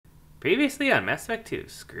Previously on Mass Effect 2,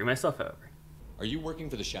 screw myself over. Are you working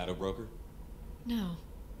for the Shadow Broker? No.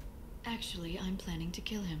 Actually, I'm planning to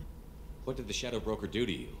kill him. What did the Shadow Broker do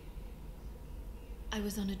to you? I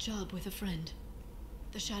was on a job with a friend.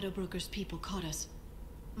 The Shadow Broker's people caught us.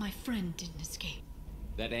 My friend didn't escape.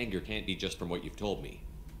 That anger can't be just from what you've told me.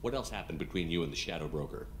 What else happened between you and the Shadow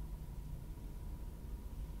Broker?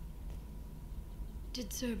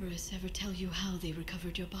 Did Cerberus ever tell you how they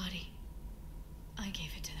recovered your body? I gave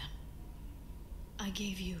it to them. I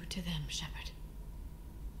gave you to them, Shepard.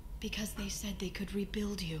 Because they said they could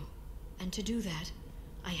rebuild you. And to do that,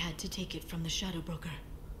 I had to take it from the Shadow Broker,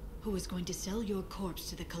 who was going to sell your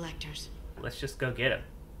corpse to the collectors. Let's just go get him.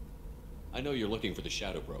 I know you're looking for the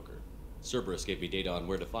Shadow Broker. Cerberus gave me data on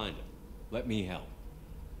where to find him. Let me help.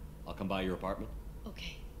 I'll come by your apartment.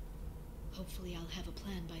 Okay. Hopefully I'll have a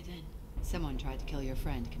plan by then. Someone tried to kill your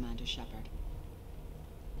friend, Commander Shepard.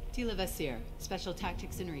 Tila Vasir, Special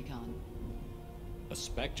Tactics and Recon. A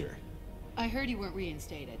Spectre? I heard you weren't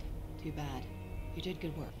reinstated. Too bad. You did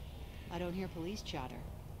good work. I don't hear police chatter.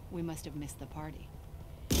 We must have missed the party.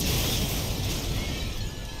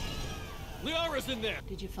 Liara's in there!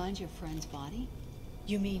 Did you find your friend's body?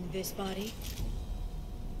 You mean this body?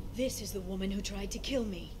 This is the woman who tried to kill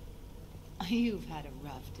me. You've had a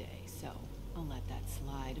rough day, so I'll let that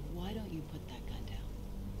slide. Why don't you put that gun down?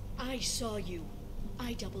 I saw you.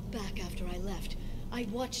 I doubled back after I left. I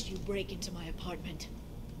watched you break into my apartment.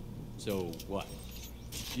 So, what?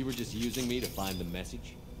 You were just using me to find the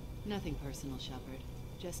message? Nothing personal, Shepard.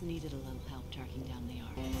 Just needed a little help tracking down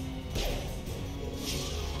Liara.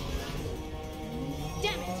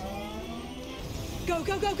 Damn it! Go,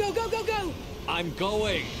 go, go, go, go, go, go! I'm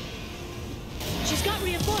going! She's got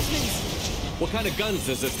reinforcements! What kind of guns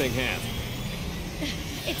does this thing have?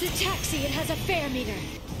 It's a taxi. It has a fare meter.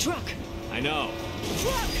 Truck. I know.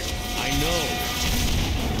 Truck! I know.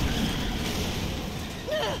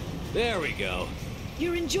 There we go.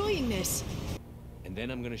 You're enjoying this. And then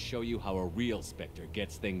I'm gonna show you how a real Spectre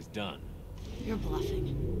gets things done. You're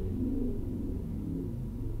bluffing.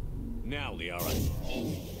 Now, Liara.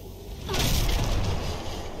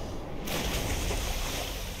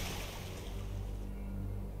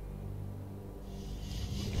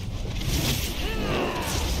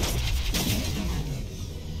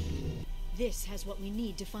 This has what we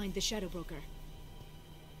need to find the Shadow Broker.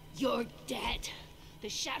 You're dead. The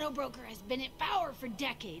Shadow Broker has been in power for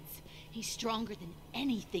decades. He's stronger than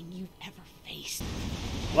anything you've ever faced.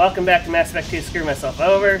 Welcome back to Mass Effect 2, screw myself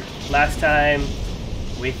over. Last time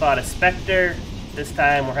we fought a Spectre. This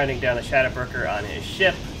time we're hunting down the Shadow Broker on his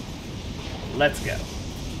ship. Let's go.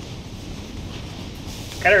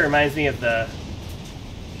 Kind of reminds me of the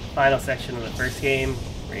final section of the first game,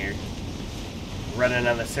 where you're running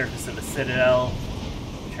on the surface of the Citadel,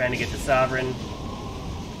 trying to get to Sovereign.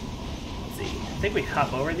 Let's see, I think we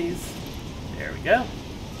hop over these. There we go.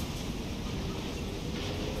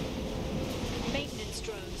 Maintenance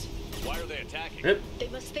drones. Why are they attacking? Oop. They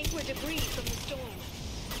must think we're debris from the storm.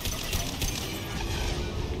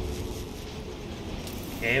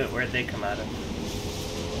 Okay, but where'd they come out of?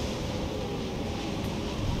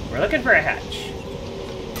 We're looking for a hatch.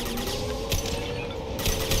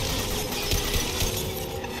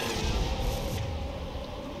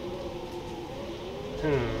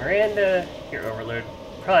 Miranda, your Overlord.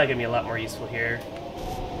 Probably gonna be a lot more useful here.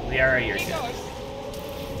 Liara, you're good.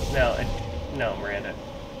 No, Miranda.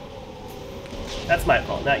 That's my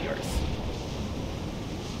fault, not yours.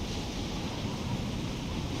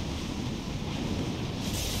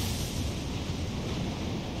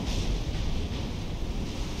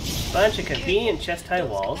 Bunch of convenient chest-high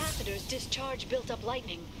walls. Capacitors discharge built-up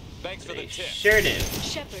lightning. Thanks for the They tip. sure do.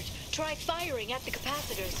 Shepard, try firing at the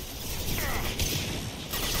capacitors.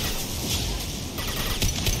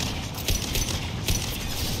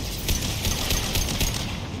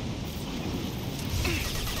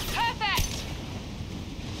 Perfect!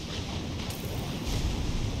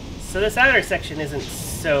 So this outer section isn't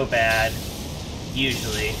so bad,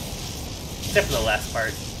 usually. Except for the last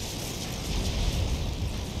part.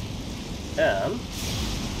 Down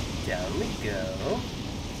we go.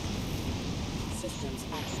 Systems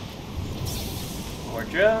active. More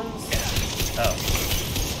drones. Oh.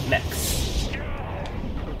 Mechs.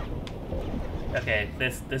 Okay,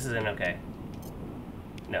 this isn't okay.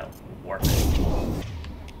 No. Warp.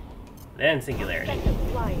 Then singularity.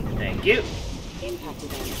 Thank you.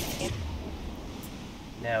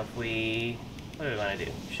 Now if we... what do we want to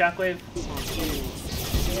do? Shockwave?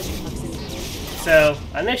 So,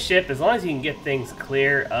 on this ship, as long as you can get things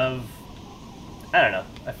clear of, I don't know,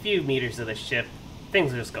 a few meters of the ship,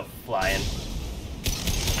 things will just go flying.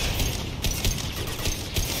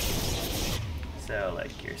 So,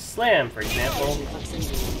 like your slam, for example.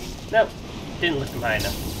 Nope, didn't lift him high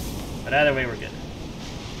enough. But either way, we're good.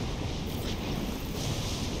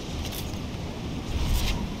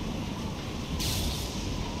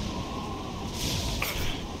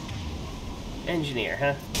 Engineer,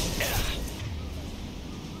 huh? Yeah.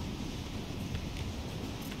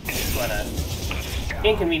 Just wanna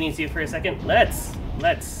inconvenience you for a second. Let's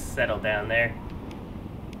settle down there.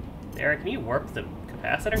 Liara, can you warp the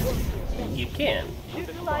capacitor? You can.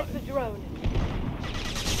 Utilize the drone.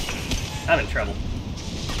 I'm in trouble.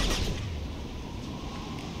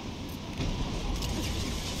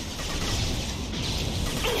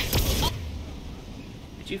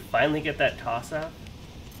 Did you finally get that toss out?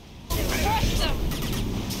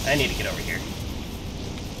 I need to get over here.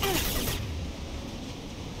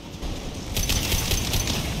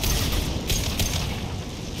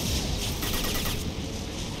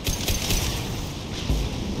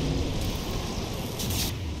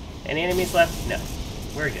 Any enemies left? No.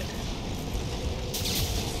 We're good.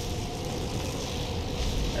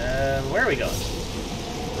 Where are we going?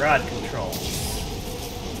 Rod controls.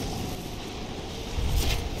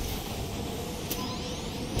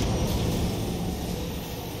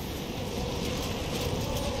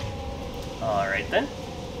 Alright then.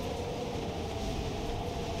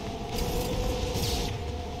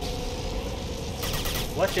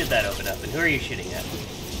 What did that open up, and who are you shooting at?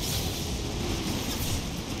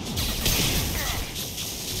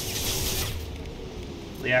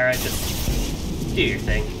 Liara, just do your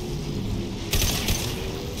thing.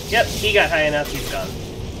 Yep, he got high enough, he's gone.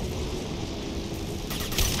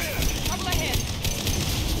 Trouble ahead.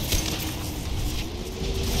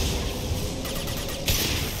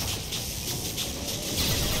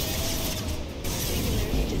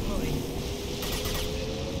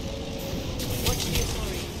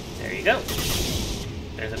 There you go.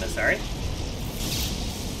 There's an Asari.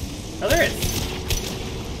 Oh, there is.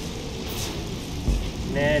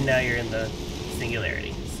 And now you're in the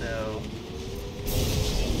singularity, so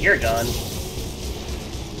you're gone.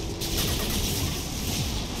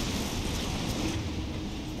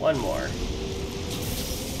 One more.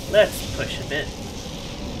 Let's push a bit.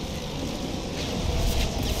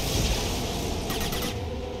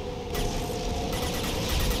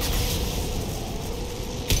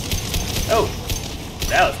 Oh,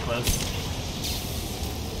 that was close.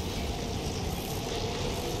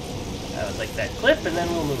 I would like that clip, and then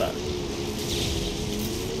we'll move on.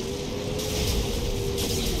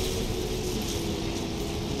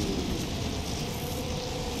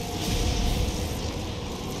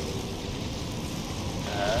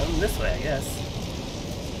 This way, I guess.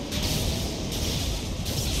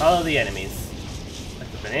 Follow the enemies.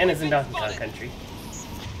 Like the bananas in Donkey Kong Country.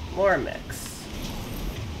 More mechs.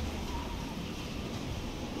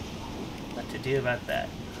 What to do about that?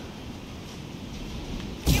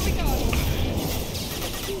 Here we go.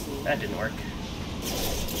 That didn't work.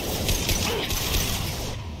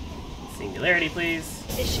 Singularity, please.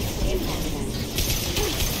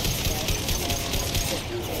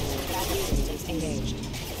 Engaged.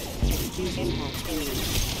 Impact enemy.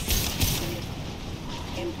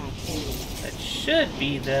 Impact enemy. That should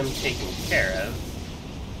be them taken care of.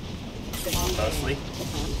 Mostly.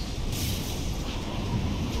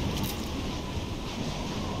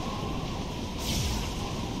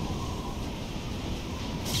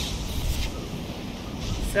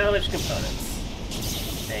 Salvage components.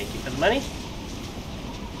 Thank you for the money.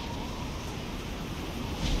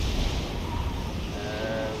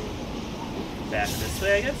 Back this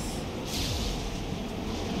way, I guess.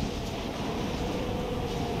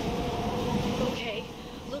 Okay,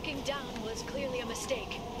 looking down was clearly a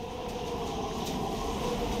mistake.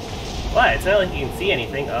 Why? It's not like you can see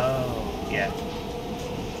anything. Oh, yeah.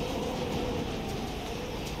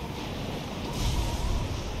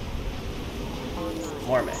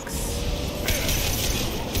 More mechs.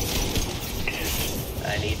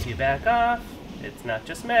 I need to back off. It's not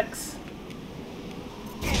just mechs.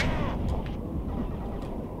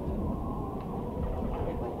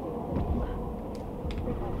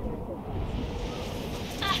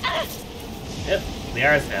 Yep,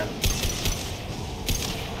 Liara's down.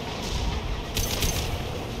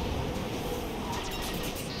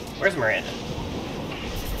 Where's Miranda?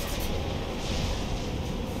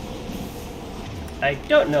 I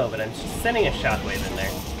don't know, but I'm sending a shockwave in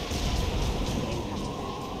there.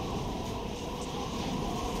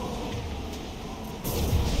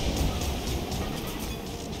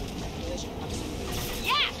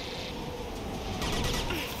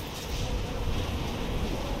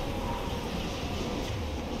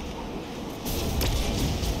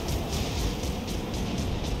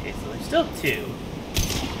 Okay, so there's still two.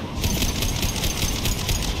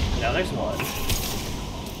 Now there's one.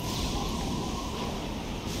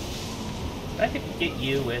 I could get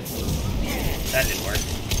you with... That didn't work.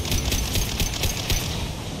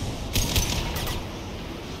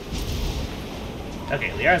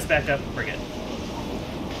 Okay, Liara's back up. We're good.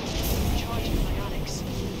 Charging biotics.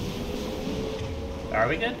 Are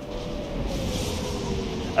we good?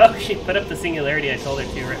 Oh, she put up the singularity I told her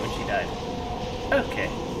to right when she died. Okay.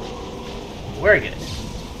 We're good.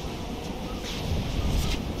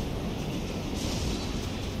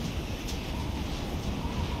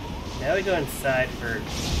 Now we go inside for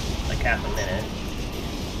like half a minute.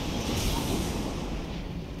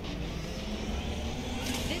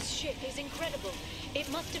 This ship is incredible. It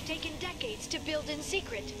must have taken decades to build in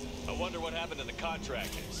secret. I wonder what happened to the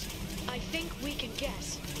contractors. I think we can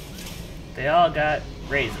guess. They all got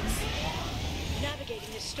raises. Navigating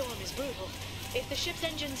this storm is brutal. If the ship's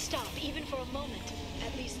engines stop, even for a moment,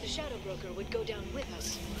 at least the Shadow Broker would go down with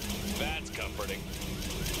us. That's comforting.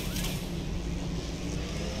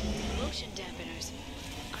 Motion dampeners.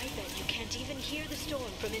 I bet you can't even hear the storm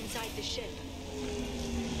from inside the ship.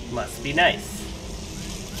 Must be nice.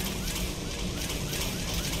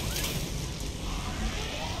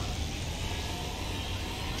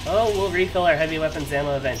 Oh, we'll refill our heavy weapons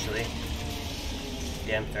ammo eventually.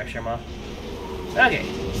 Damn Thresher Maw. Okay,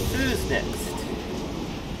 who's next?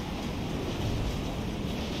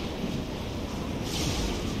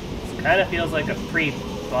 This kind of feels like a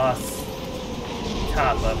pre-boss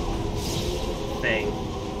top-up thing.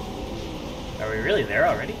 Are we really there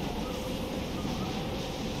already?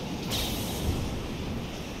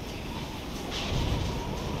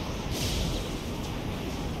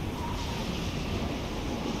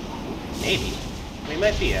 Maybe. We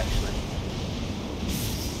might be, actually.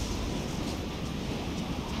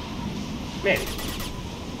 Maybe.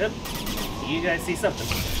 Oop. You guys see something.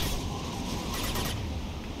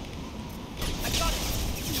 I got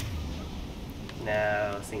it.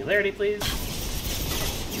 Now, singularity, please.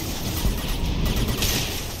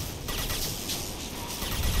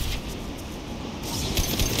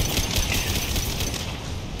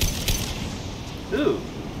 Ooh,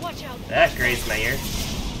 Watch out. that grazed my ear.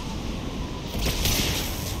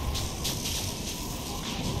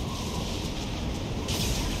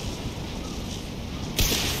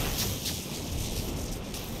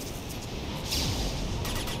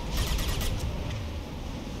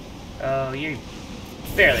 Oh, you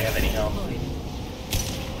barely have any health.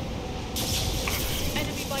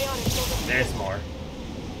 Enemy biotics over. There's more.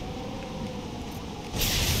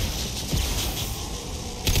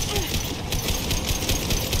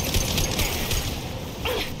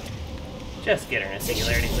 Just get her in a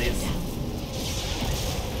singularity, please.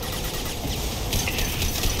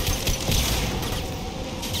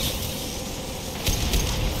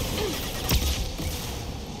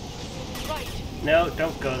 Right. No,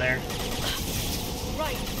 don't go there.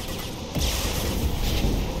 Right.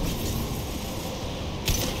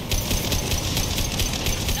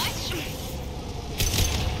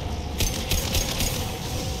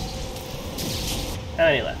 How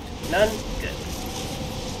many left? None? Good.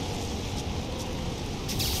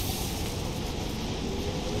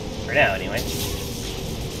 For now, anyway.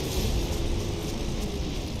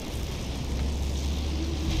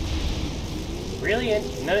 Really?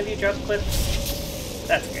 And none of you dropped clips?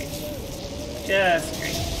 That's great. Just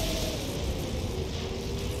great.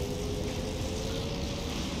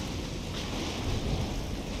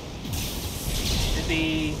 Should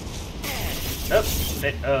be...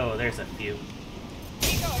 Oh, there's a few.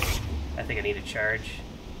 I think I need a charge.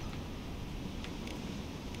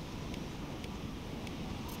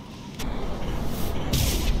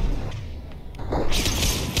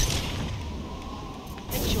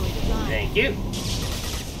 Enjoy the ride. Thank you.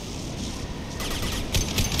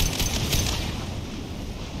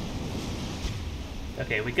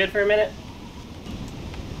 Okay, we good for a minute?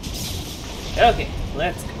 Okay,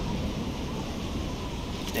 let's go.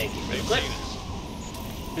 Thank you for the clip.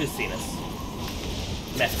 Who's seen us?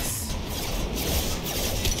 Mechs.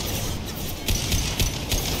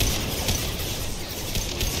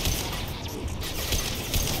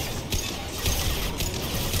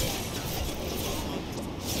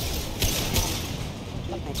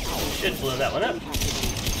 Should blow that one up.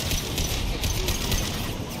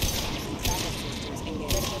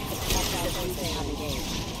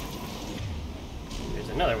 There's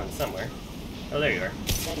another one somewhere. Oh, there you are.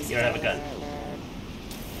 You don't have a gun.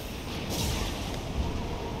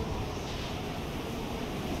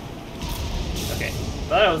 Okay.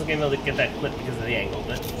 Thought I wasn't going to be able to get that clip because of the angle,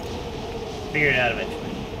 but figured it out eventually.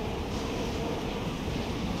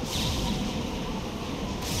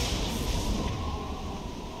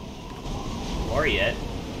 door yet.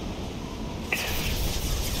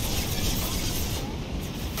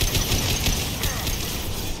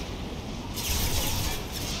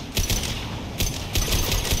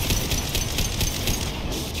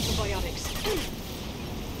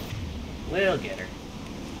 We'll get her.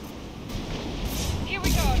 Here we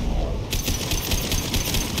go.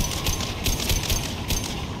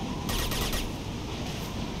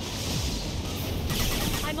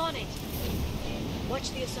 I'm on it. Watch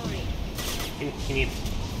the Asari. Can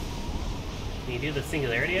you do the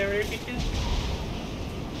singularity I ordered you to?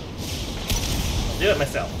 I'll do it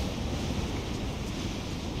myself.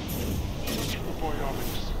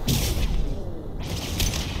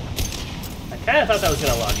 I kind of thought that was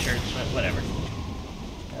gonna launch her, but whatever.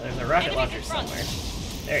 Now, there's a rocket launcher somewhere.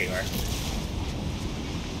 There you are.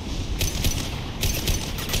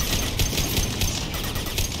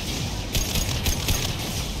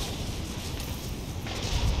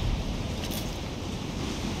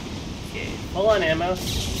 Okay, full on ammo.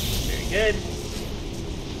 Very good.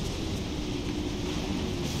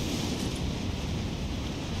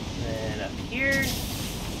 And up here.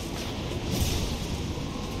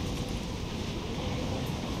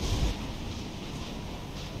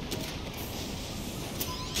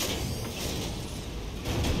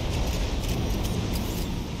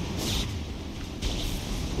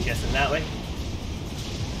 I'm guessing that way.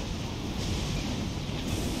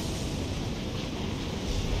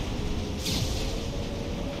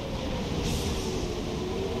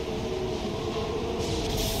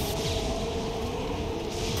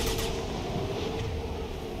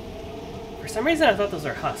 For some reason I thought those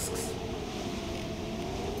were husks.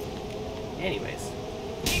 Anyways.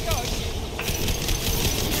 Here goes.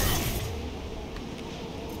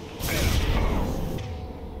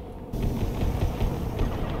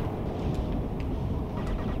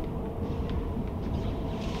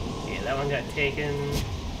 Yeah, that one got taken.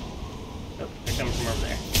 Oh, they're coming from over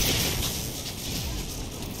there.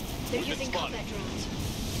 They're using combat drones.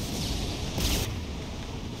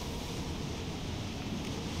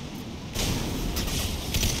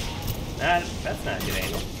 That's not a good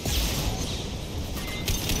angle.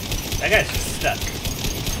 That guy's just stuck.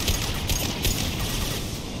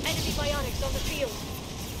 Enemy bionics on the field.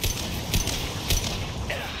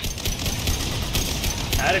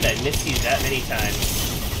 How did I miss you that many times?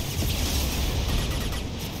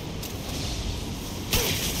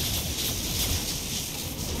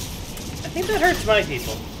 I think that hurts my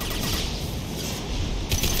people.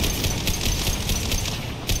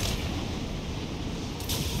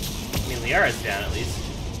 I mean, Liara's down at least.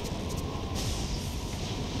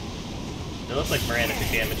 It looks like Miranda took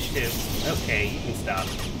damage too. Okay, you can stop.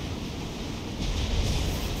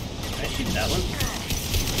 Can I shoot that one?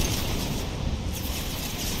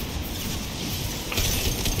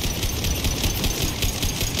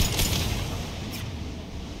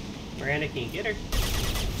 Miranda, can you get her?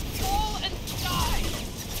 Roll and die.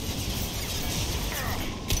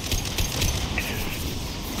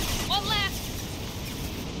 One left.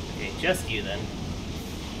 Okay, just you then.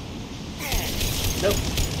 Nope,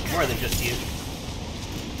 more than just you.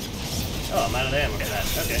 Oh, I'm out of ammo for that.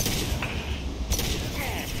 Okay.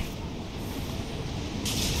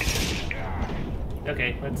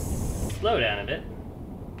 Okay, let's slow down a bit.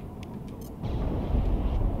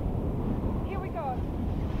 Here we go.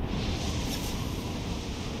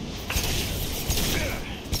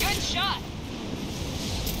 Good shot.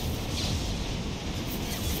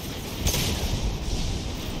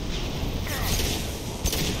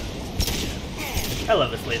 I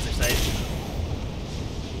love this laser sight.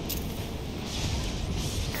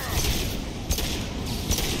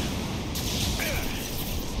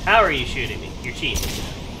 How are you shooting me? You're cheating.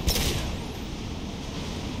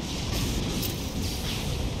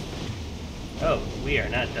 Oh, we are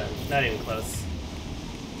not done. Not even close.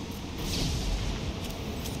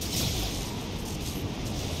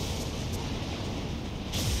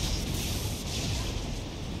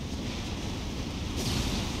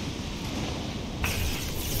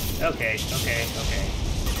 Okay, okay, okay.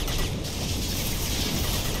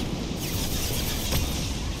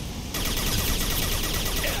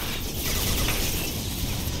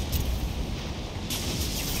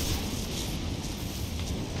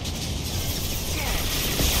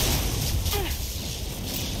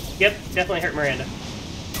 Yep, definitely hurt Miranda.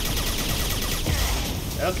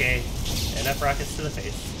 Okay, enough rockets to the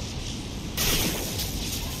face.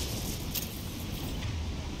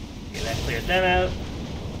 Okay, that cleared them out.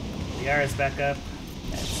 Liara's back up.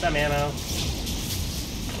 Got some ammo.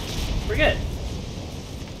 We're good.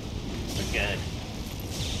 We're good.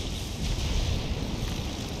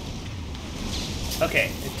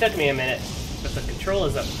 Okay, it took me a minute. But the control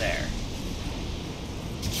is up there.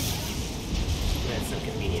 That's some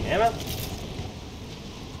convenient ammo.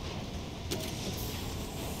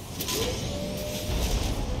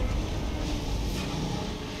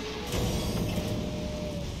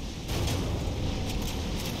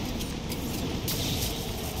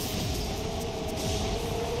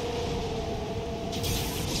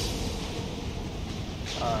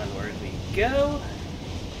 Onward we go.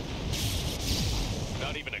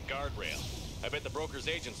 Not even a guardrail. I bet the broker's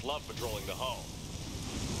agents love patrolling the hull.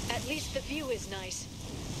 At least the view is nice.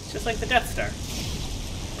 It's just like the Death Star.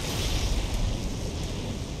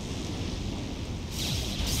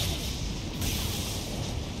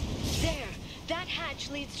 There! That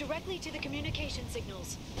hatch leads directly to the communication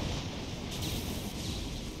signals.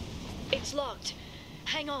 It's locked.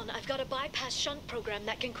 Hang on, I've got a bypass shunt program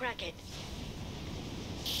that can crack it.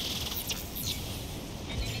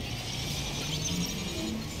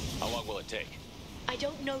 How long will it take? I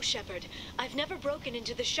don't know, Shepard. I've never broken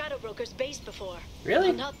into the Shadow Broker's base before. Really?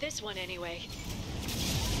 Well, not this one, anyway.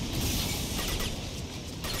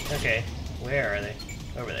 Okay, where are they?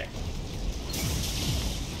 Over there.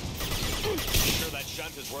 You sure that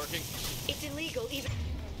shunt is working? It's illegal, even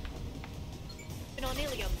on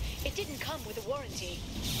Ilium. It didn't come with a warranty.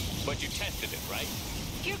 But you tested it, right?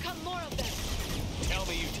 Here come more of them. Tell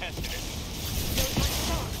me you tested it. No time to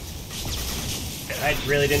talk. I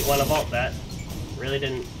really didn't want to vault that. Really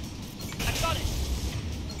didn't. I've got it.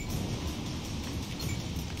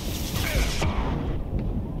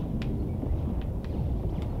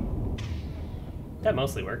 That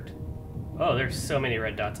mostly worked. Oh, there's so many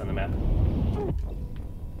red dots on the map.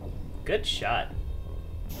 Good shot.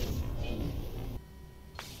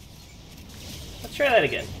 Let's try that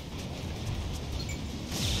again.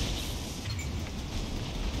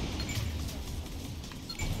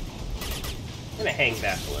 I'm gonna hang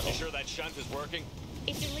back a little. You sure that shunt is working?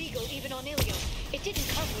 It's illegal, even on Ilium. It didn't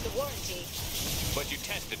come with a warranty. But you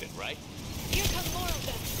tested it, right? Here come more of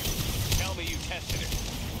them. Tell me you tested it.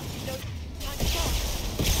 No time to talk.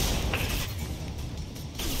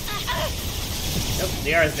 Nope,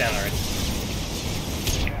 Liara's down already.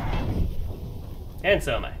 And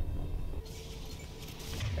so am I.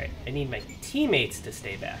 Alright, I need my teammates to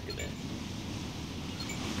stay back a bit.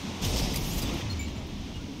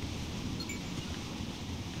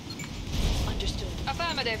 Understood.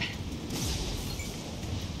 Affirmative.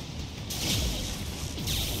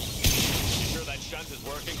 You sure that shunt is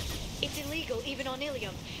working? It's illegal, even on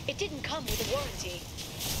Ilium. It didn't come with a warranty.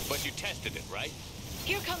 But you tested it, right?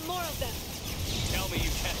 Here come more of them. Tell me you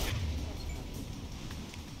tested it.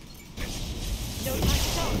 No time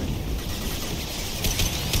to talk.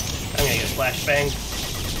 I'm gonna get a flashbang.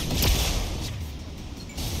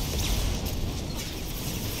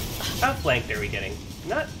 How flanked are we getting?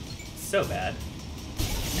 Not so bad.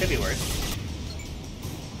 Could be worse.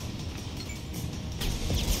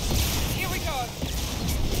 Here we go.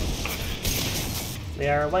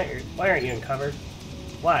 Liara, why aren't you in cover?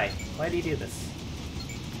 Why? Why do you do this?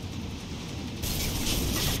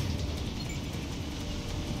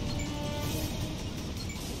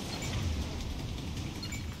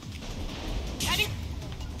 Heading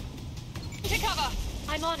to cover.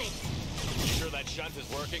 I'm on it. You sure that shunt is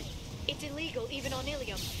working? It's illegal, even on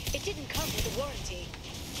Ilium. It didn't come with a warranty.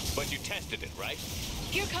 But you tested it, right?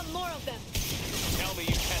 Here come more of them. Tell me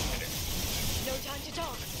you tested it. No time to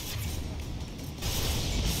talk.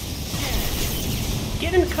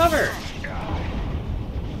 Get in cover!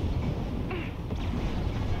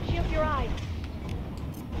 Shield your eyes.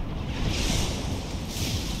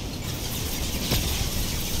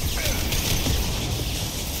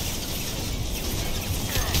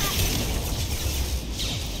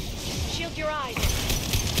 Shield your eyes.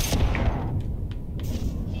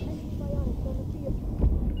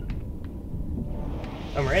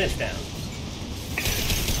 Oh, Miranda's down.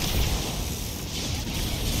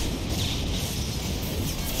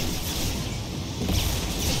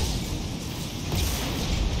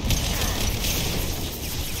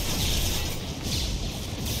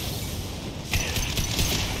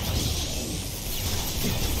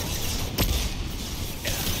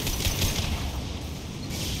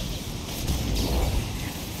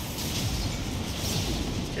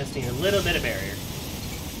 Just need a little bit of barrier.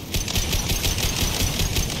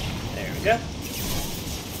 There we go.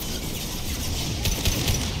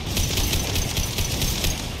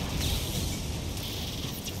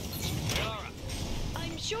 Liara,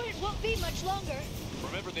 I'm sure it won't be much longer.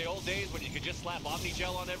 remember the old days when you could just slap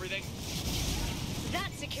Omnigel on everything?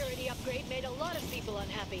 That security upgrade made a lot of people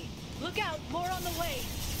unhappy. Look out, more on the way.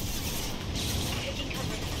 Taking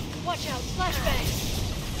cover. Watch out, flashbang.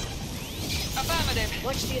 Affirmative.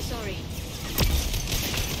 Watch the Asari.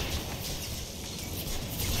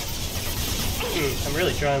 I'm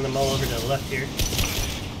really drawing them all over to the left here.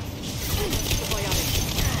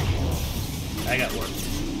 I got worked.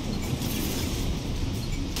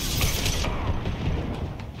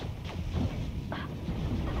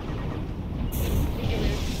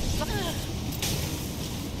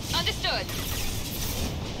 Understood.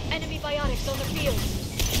 Enemy biotics on the field.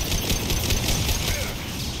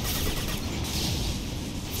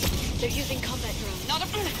 They're using combat drones. Not a...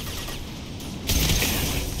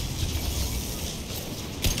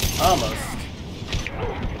 Almost.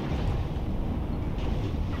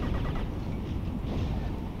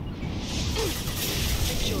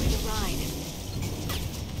 Enjoy the ride.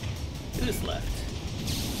 Who's left?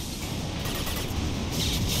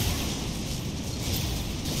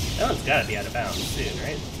 That one's gotta be out of bounds soon,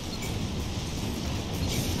 right?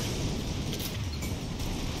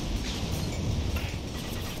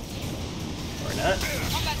 Or not.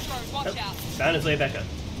 Watch out. Found his way back up.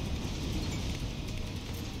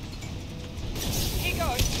 Here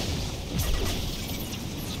goes.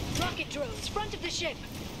 Rocket drones, front of the ship.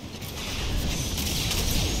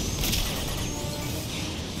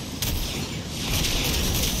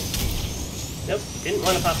 Nope, didn't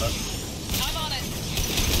want to pop up. I'm on it.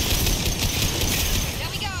 There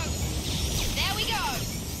we go. There we go.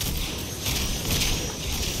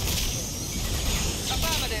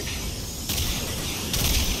 Affirmative.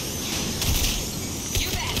 You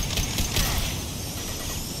bet.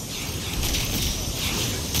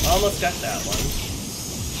 Almost got that one.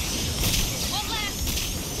 One left.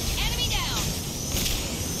 Enemy down.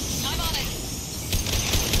 I'm on it.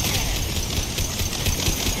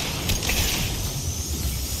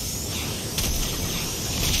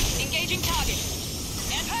 Engaging target.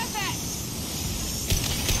 And perfect.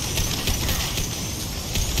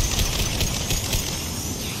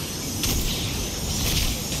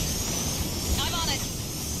 I'm on it.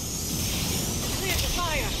 Clear the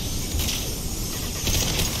fire.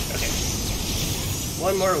 Okay.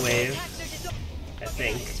 One more wave, Attacks are I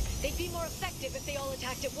think. They'd be more effective if they all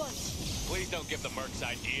attacked at once. Please don't give the mercs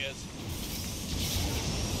ideas.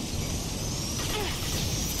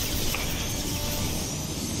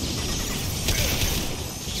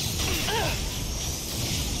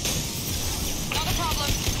 Not a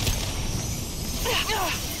problem.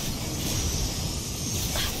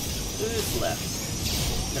 Who's left?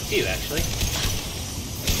 A few, actually.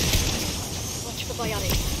 Watch for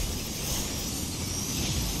biotics.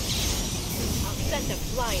 I'll send them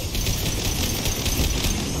flying.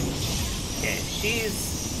 Okay,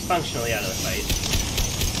 she's functionally out of the fight.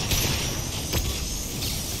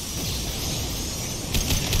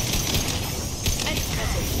 Any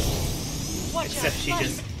presence. Watch Except out. she flash.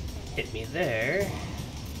 just hit me there.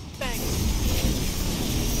 Bang.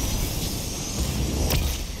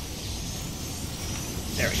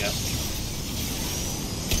 There we go.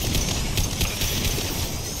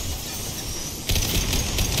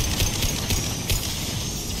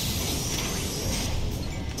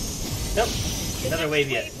 Nope, another next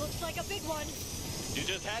wave yet. looks like a big one. You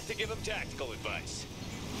just had to give him tactical advice.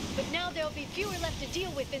 But now there'll be fewer left to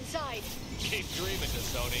deal with inside. Keep dreaming,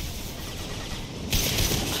 Sony.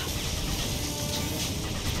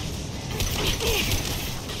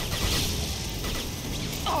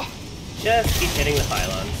 Just keep hitting the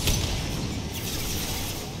pylons.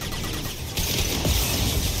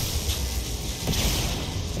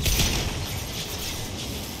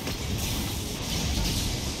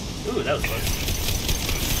 Ooh, that was close.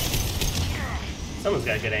 Someone's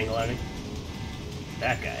got a good angle on me.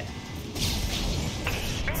 That guy.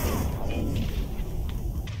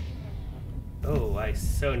 Oh, I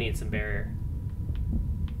so need some barrier.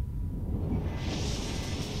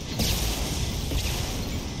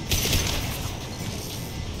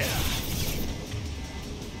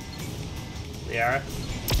 Liara,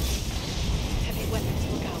 Heavy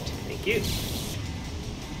weapons, look out. thank you.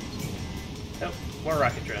 Oh, more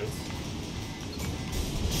rocket drones.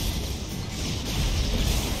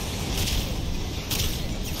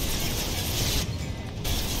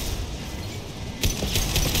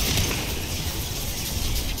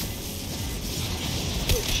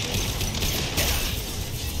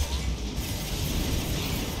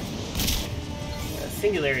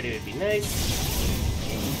 Singularity would be nice.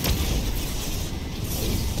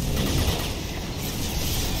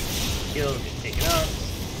 Shield will get taken off.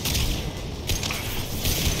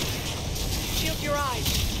 Shield your eyes.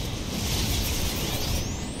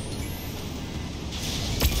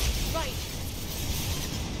 Right.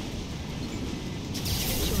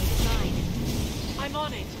 Enjoy the ride. I'm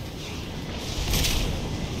on it.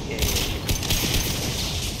 Okay.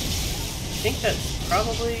 think that's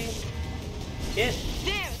probably it.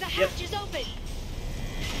 There, the hatch is open.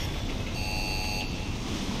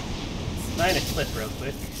 Let's find a clip real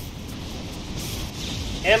quick.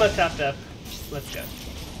 Ammo topped up. Let's go.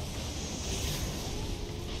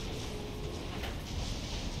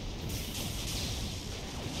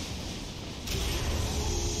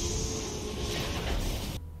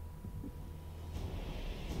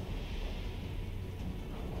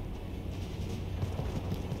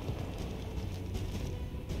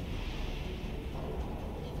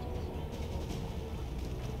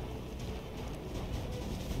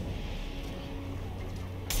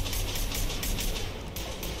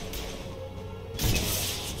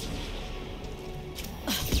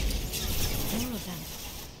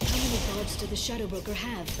 Did the Shadow Broker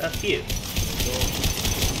have? A few.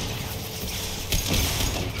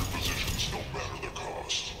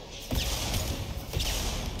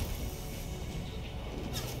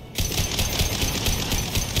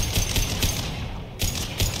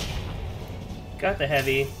 Got the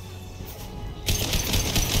heavy.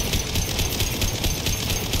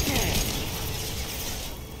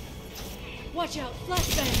 Watch out,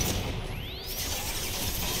 flashbang!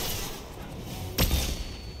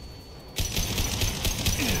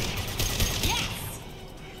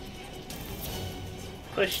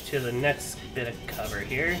 Push to the next bit of cover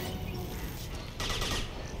here.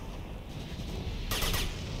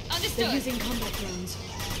 They're using combat drones.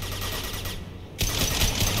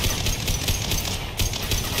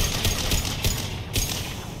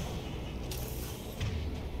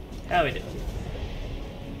 How we doing?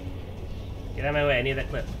 Get out of my way, I need that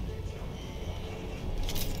clip.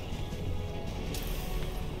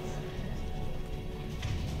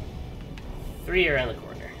 Three around the corner.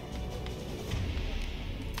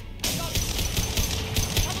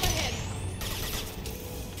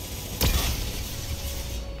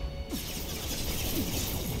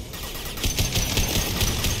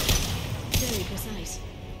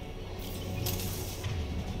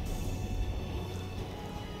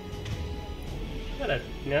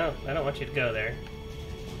 No, I don't want you to go there.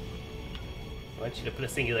 I want you to put a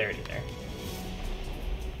singularity there.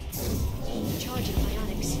 Charging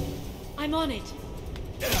biotics. I'm on it.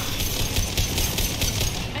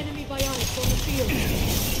 Enemy biotics on the field.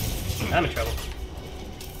 I'm in trouble.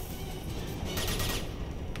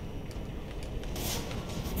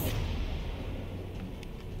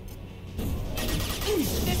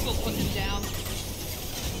 This will put them down.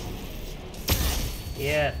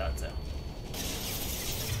 Yeah, I thought so.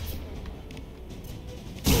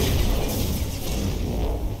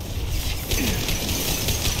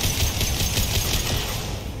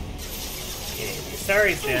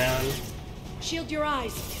 Sorry's down. Shield your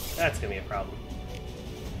eyes. That's gonna be a problem.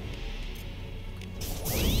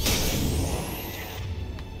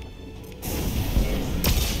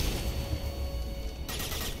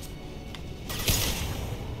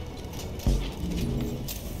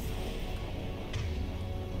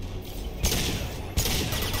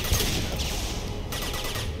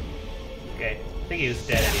 Okay, I think he was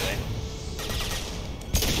dead anyway.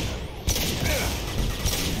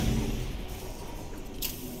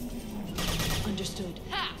 Understood.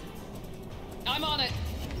 Ha! I'm on it.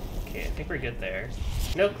 Okay, I think we're good there.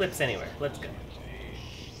 No clips anywhere. Let's go.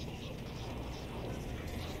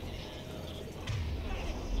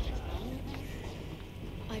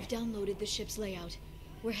 I've downloaded the ship's layout.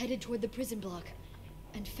 We're headed toward the prison block.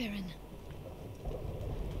 And Farron.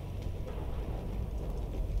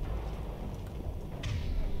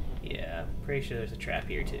 Yeah, pretty sure there's a trap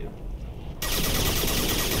here too.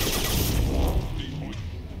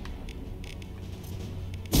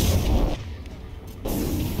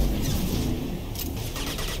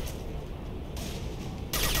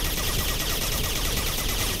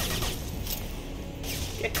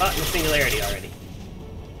 Get caught in the singularity already.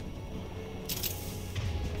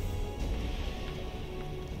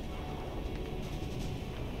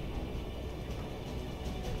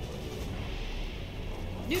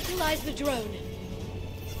 Neutralize the drone.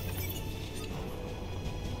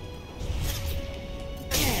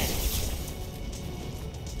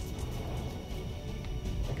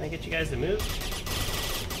 Can I get you guys to move?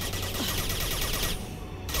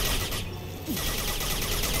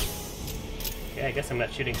 Okay, I guess I'm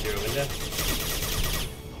not shooting through a window.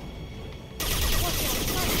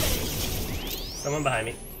 Someone behind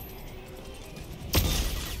me.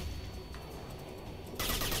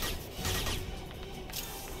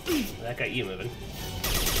 That got you moving.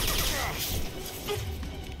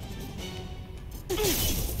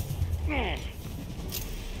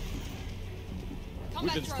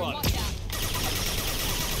 We've been spotted.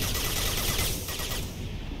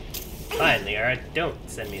 Fine, Liara, don't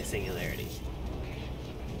send me a singularity.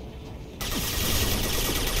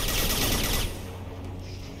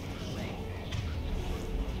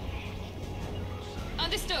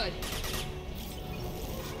 Understood.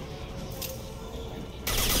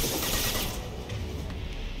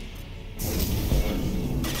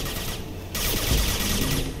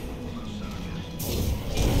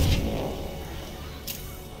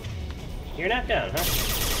 You're not down, huh?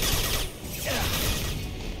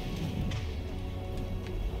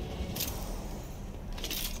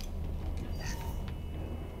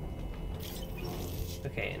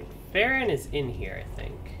 Okay, and Farron is in here, I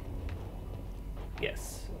think.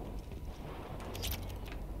 Yes.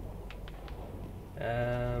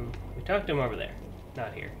 We talked to him over there,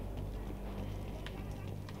 not here.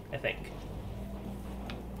 I think.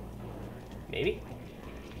 Maybe?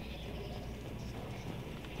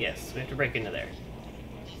 Yes, we have to break into there.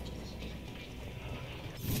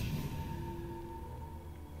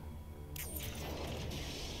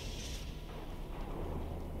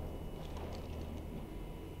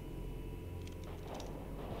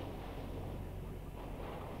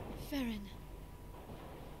 Farron,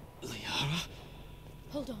 Liara?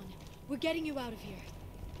 hold on. We're getting you out of here.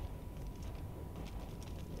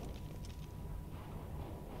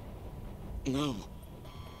 No.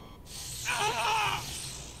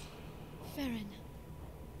 Farron,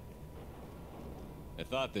 I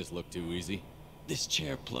thought this looked too easy. This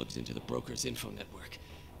chair plugs into the broker's info network.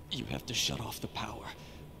 You have to shut off the power.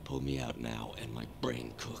 Pull me out now, and my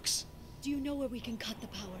brain cooks. do you know where we can cut the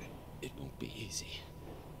power? It won't be easy.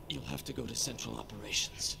 You'll have to go to Central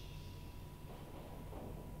Operations.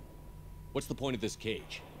 What's the point of this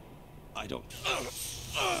cage? I don't...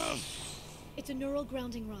 It's a neural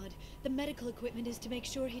grounding rod. The medical equipment is to make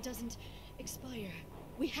sure he doesn't expire.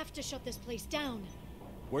 We have to shut this place down.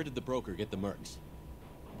 Where did the broker get the mercs?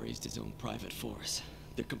 Raised his own private force.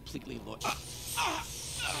 They're completely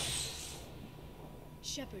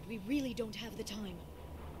Shepard, we really don't have the time.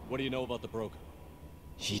 What do you know about the broker?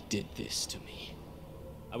 He did this to me.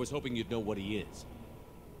 I was hoping you'd know what he is.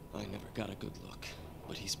 I never got a good look,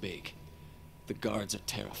 but he's big. The guards are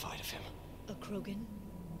terrified of him. A Krogan?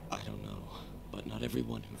 I don't know, but not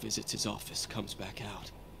everyone who visits his office comes back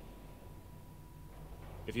out.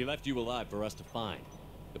 If he left you alive for us to find,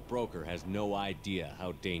 the broker has no idea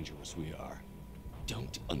how dangerous we are.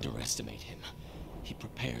 Don't underestimate him. He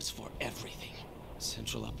prepares for everything.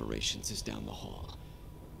 Central Operations is down the hall.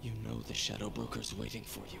 You know the Shadow Broker's waiting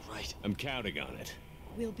for you, right? I'm counting on it.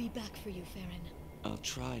 We'll be back for you, Farron. I'll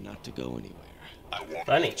try not to go anywhere.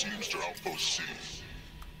 Funny.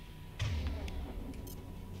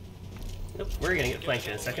 Nope, we're gonna get flanked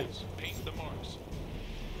in a second.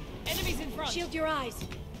 Enemies in front. Shield your eyes.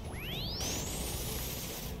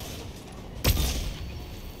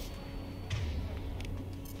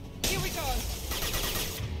 Here we go.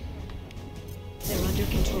 They're under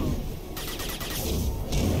control.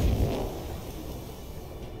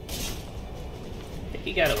 I think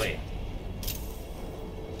he got away.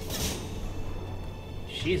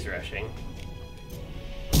 She's rushing.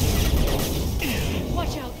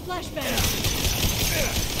 Watch out, flashbang!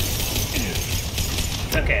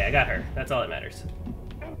 Okay, I got her. That's all that matters.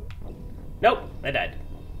 Nope, I died.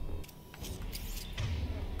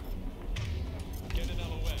 Get an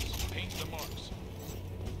LOS. Paint the marks.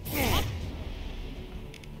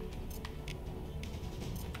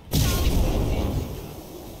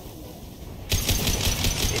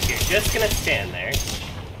 If you're just gonna stand there...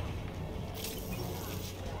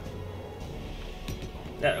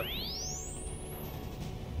 Uh-oh.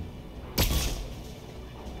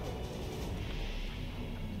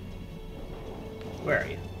 Where are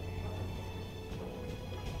you?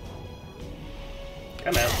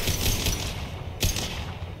 Come out.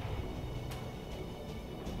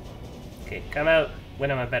 Okay, come out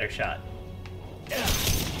when I'm a better shot.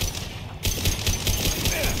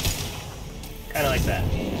 Kinda like that.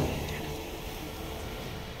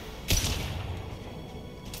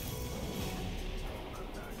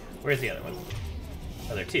 Where's the other one?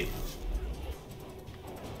 Oh, there are two.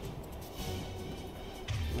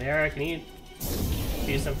 Liara, can you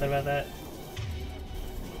do something about that?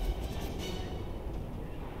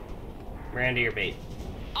 Miranda, your bait.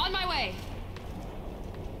 On my way.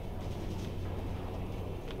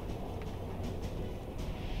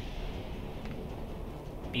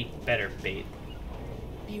 Be better bait.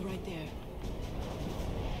 Be right there.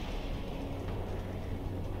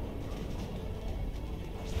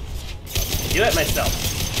 Do it myself.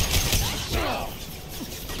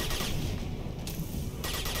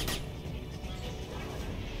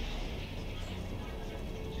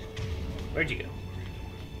 Where'd you go?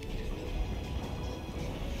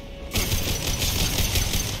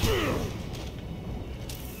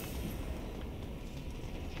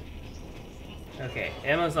 Okay,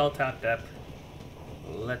 ammo's all topped up.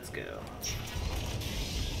 Let's go.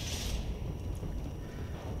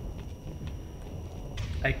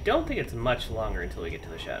 I don't think it's much longer until we get to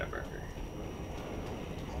the Shadow Broker.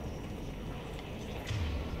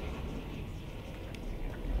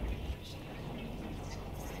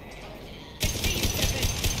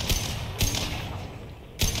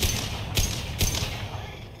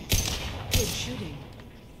 Good shooting.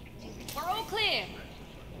 We're all clear.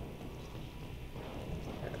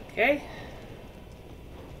 Okay.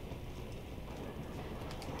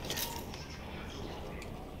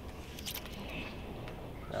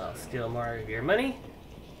 I'll steal more of your money.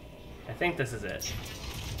 I think this is it.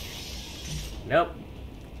 Nope.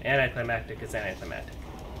 Anticlimactic is anticlimactic.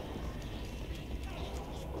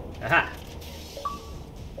 Aha!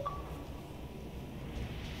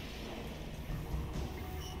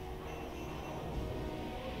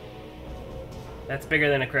 That's bigger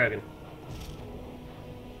than a Krogan.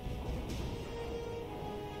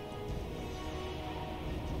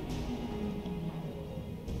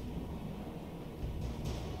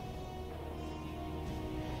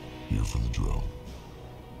 Here for the drill.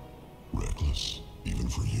 Reckless, even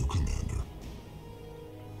for you, Commander.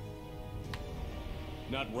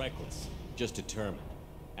 Not reckless, just determined.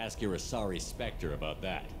 Ask your Asari Spectre about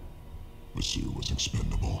that. Vasir was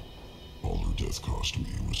expendable. All her death cost me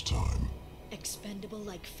was time. Expendable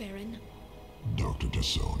like Farron? Dr.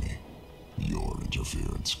 Tassoni, your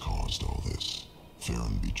interference caused all this.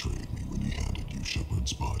 Farron betrayed me when he handed you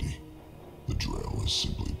Shepard's body. The Drell is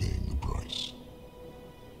simply paying the price.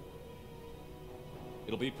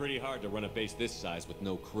 It'll be pretty hard to run a base this size with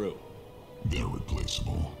no crew. They're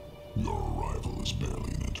replaceable. Your arrival is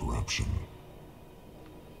barely an interruption.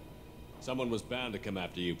 Someone was bound to come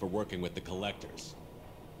after you for working with the Collectors.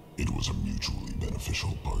 It was a mutually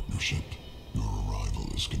beneficial partnership. Your arrival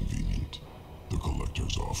is convenient. The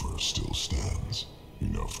Collector's offer still stands.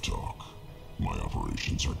 Enough talk. My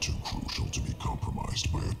operations are too crucial to be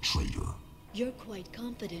compromised by a traitor. You're quite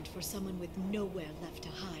confident for someone with nowhere left to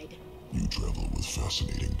hide. You travel with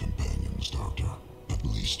fascinating companions, Doctor. At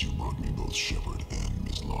least you brought me both Shepard and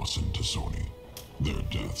Ms. Lawson Tassoni. Their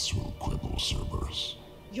deaths will cripple Cerberus.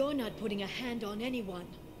 You're not putting a hand on anyone.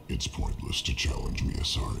 It's pointless to challenge me,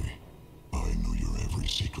 Asari. I know your every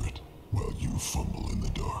secret, while you fumble in the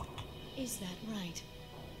dark. Is that right?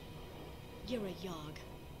 You're a Yogg,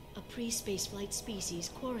 a pre-spaceflight species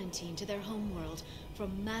quarantined to their homeworld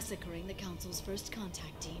from massacring the Council's first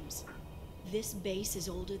contact teams. This base is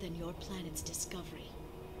older than your planet's discovery.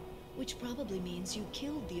 Which probably means you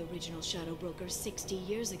killed the original Shadow Broker 60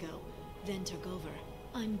 years ago, then took over.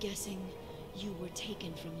 I'm guessing you were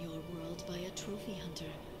taken from your world by a trophy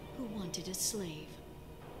hunter who wanted a slave.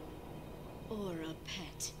 Or a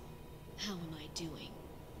pet. How am I doing?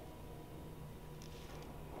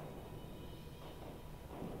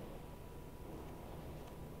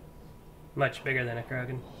 Much bigger than a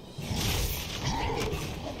Krogan.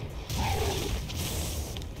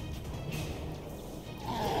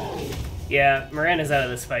 Yeah, Miranda's out of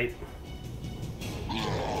this fight.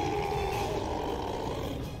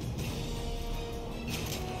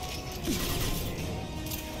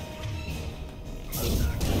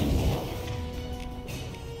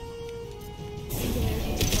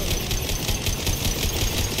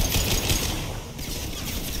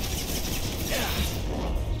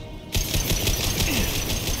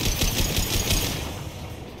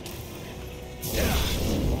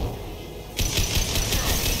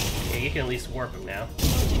 You can at least warp him now.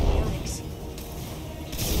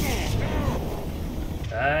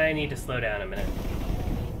 I need to slow down a minute.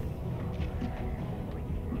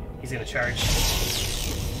 He's gonna charge.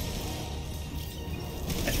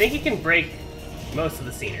 I think he can break most of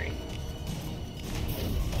the scenery.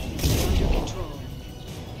 Under control.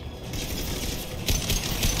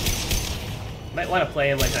 Might want to play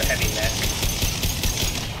him like a heavy mech.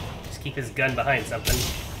 Just keep his gun behind something.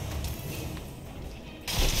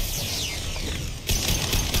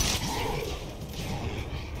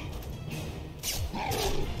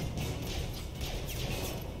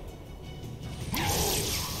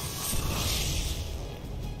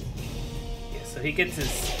 So he gets his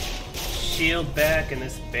shield back and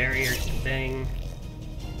this barrier thing.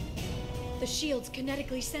 The shield's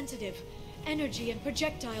kinetically sensitive. Energy and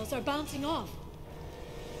projectiles are bouncing off.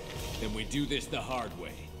 Then we do this the hard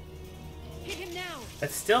way. Hit him now!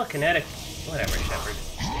 That's still kinetic. Whatever, Shepard.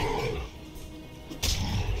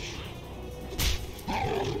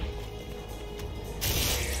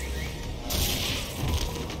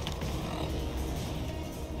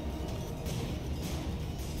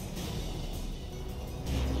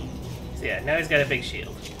 So yeah, now he's got a big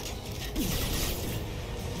shield.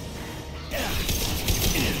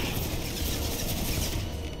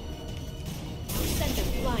 I'll send them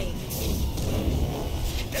flying.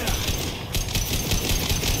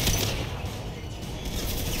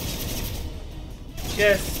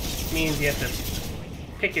 Just means you have to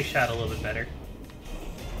pick your shot a little bit better.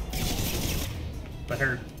 But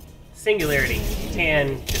her singularity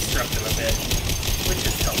can disrupt him a bit, which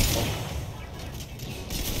is helpful.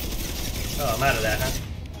 Oh, I'm out of that, huh?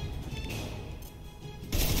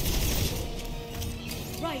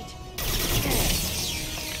 Right.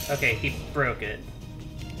 Okay, he broke it.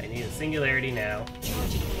 I need a singularity now.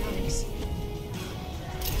 Charging ionics.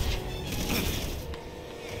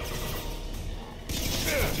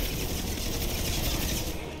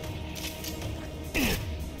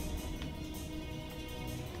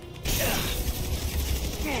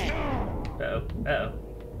 Uh-oh. Uh-oh.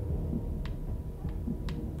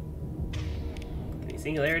 Can you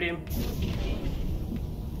singularity him?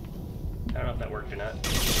 I don't know if that worked or not. I'm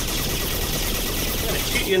gonna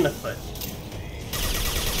shoot you in the foot.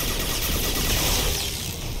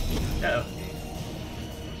 Uh-oh.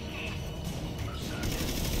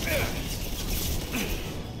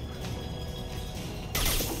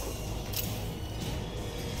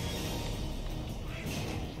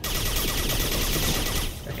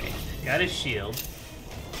 Okay, got his shield.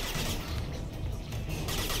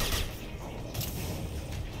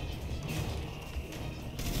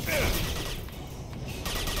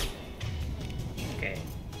 Okay,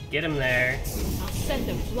 get him there. I'll send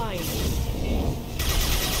them flying.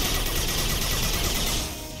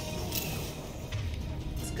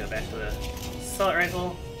 Let's go back to the assault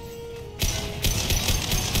rifle.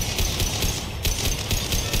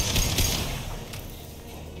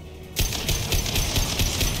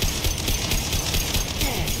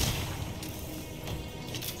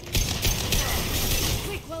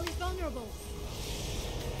 Quick, while he's vulnerable.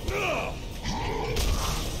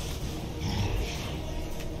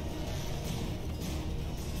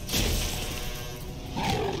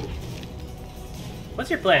 What's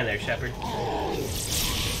your plan there, Shepard?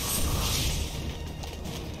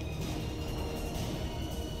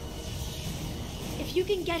 If you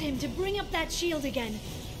can get him to bring up that shield again,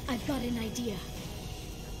 I've got an idea.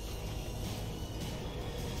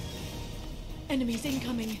 Enemies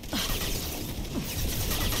incoming.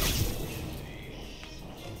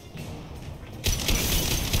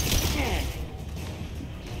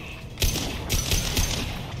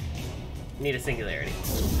 Need a singularity.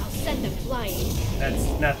 I'll send them flying.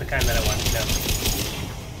 That's not the kind that I want, no.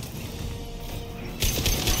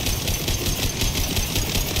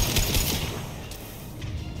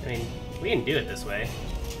 I mean, we can do it this way.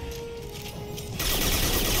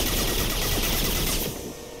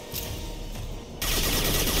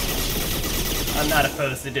 I'm not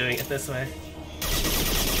opposed to doing it this way.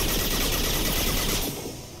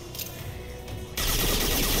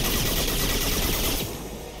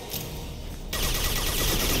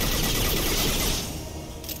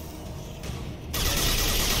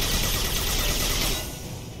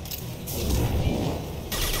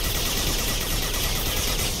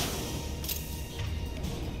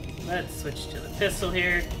 Let's switch to the pistol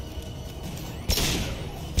here.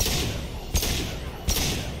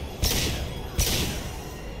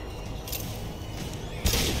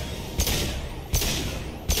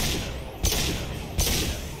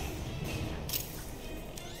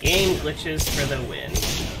 Game glitches for the win.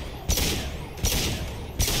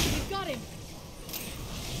 We've got him.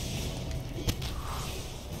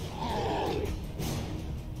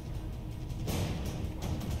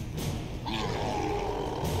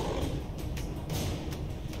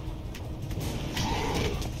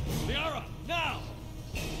 Liara, now!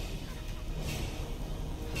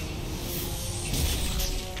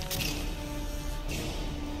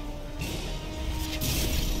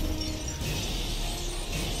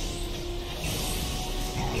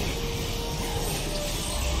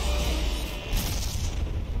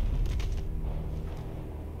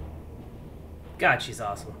 God, she's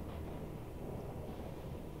awesome.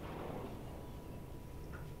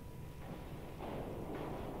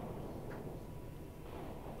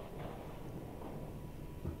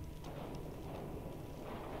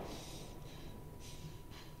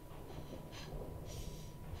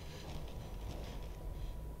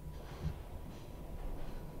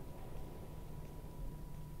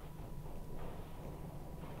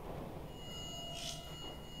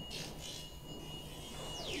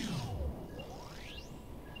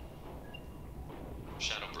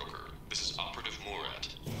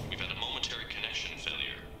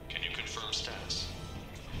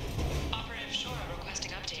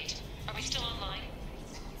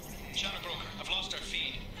 Shadow Broker, I've lost our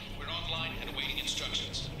feed. We're online and awaiting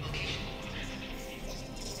instructions.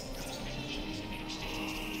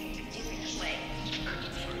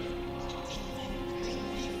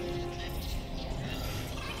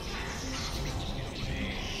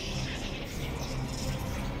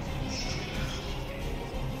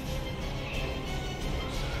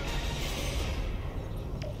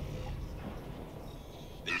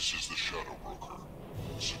 This is the Shadow Broker.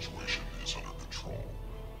 The situation is under control.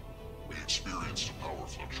 We experienced a power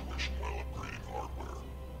fluctuation while upgrading hardware.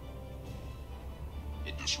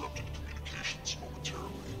 It disrupted communications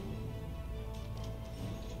momentarily.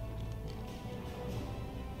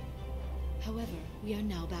 However, we are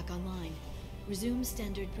now back online. Resume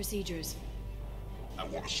standard procedures. I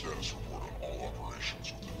want a status report on all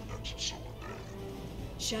operations within the next solar day.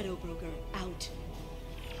 Shadow Broker, out.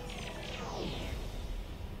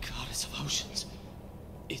 Goddess of Oceans.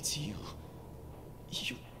 It's you.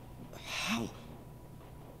 You... How?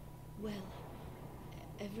 Well,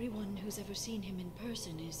 everyone who's ever seen him in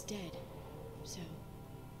person is dead. So,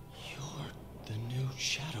 You're the new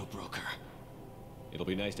Shadow Broker. It'll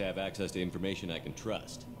be nice to have access to information I can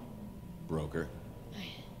trust. Broker.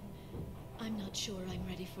 I'm not sure I'm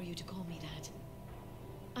ready for you to call me that.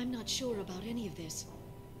 I'm not sure about any of this,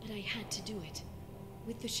 but I had to do it.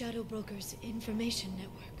 With the Shadow Broker's information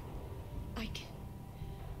network,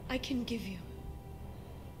 I can give you...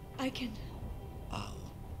 I can... I'll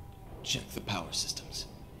check the power systems.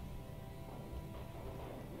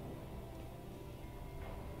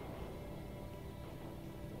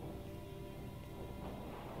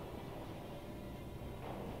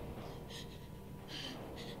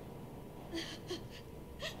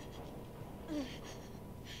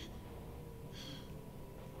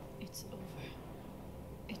 It's over.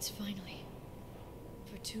 It's finally...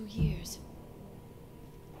 For 2 years.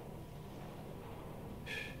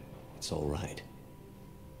 It's all right.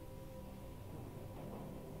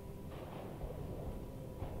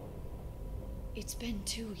 It's been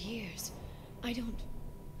 2 years. I don't...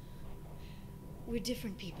 We're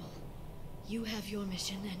different people. You have your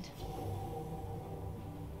mission and...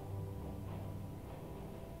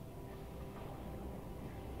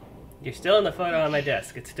 You're still in the photo on my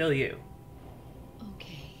desk. It's still you.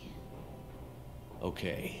 Okay.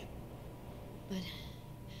 Okay. But...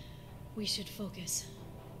 we should focus.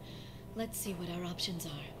 Let's see what our options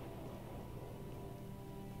are.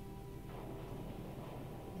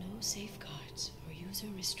 No safeguards or user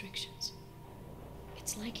restrictions.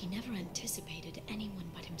 It's like he never anticipated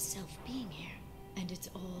anyone but himself being here. And it's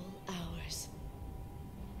all ours.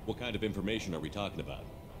 What kind of information are we talking about?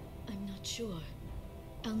 I'm not sure.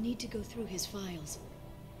 I'll need to go through his files.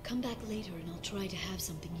 Come back later and I'll try to have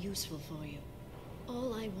something useful for you.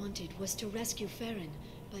 All I wanted was to rescue Farron,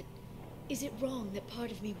 but is it wrong that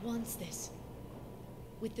part of me wants this?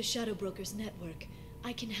 With the Shadow Broker's network,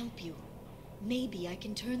 I can help you. Maybe I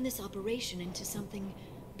can turn this operation into something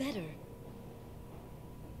better.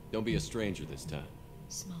 Don't be a stranger this time.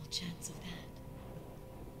 Small chance of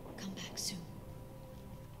that. Come back soon.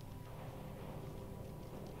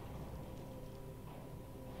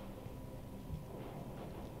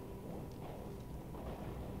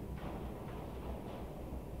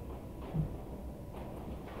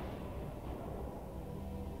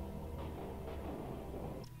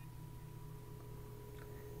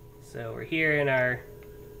 So we're here in our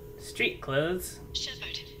street clothes.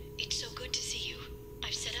 Shepard, it's so good to see you.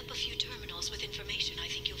 I've set up a few terminals with information I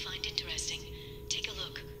think you'll find interesting. Take a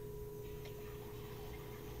look.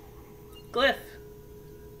 Glyph.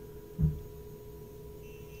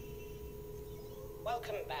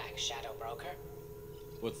 Welcome back, Shadow Broker.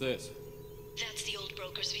 What's this? That's the old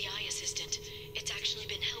broker's VI assistant. It's actually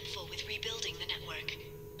been helpful with rebuilding the network.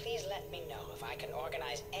 Please let me know if I can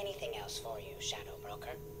organize anything else for you, Shadow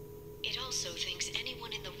Broker. It also thinks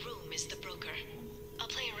anyone in the room is the broker. I'll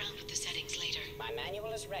play around with the settings later. My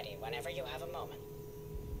manual is ready whenever you have a moment.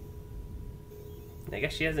 I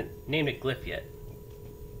guess she hasn't named it Glyph yet.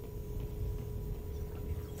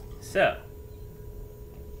 So,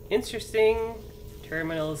 interesting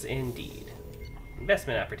terminals indeed.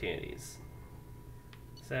 Investment opportunities.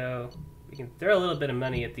 So, we can throw a little bit of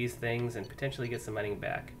money at these things and potentially get some money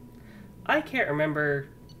back. I can't remember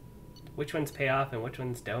which ones pay off and which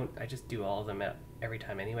ones don't. I just do all of them every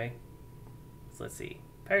time anyway. So let's see.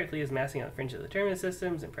 Pirate fleet is massing on the fringe of the terminus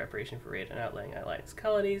systems in preparation for raid on outlying Alliance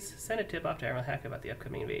colonies. Send a tip off to Admiral Hack about the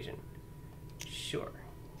upcoming invasion. Sure.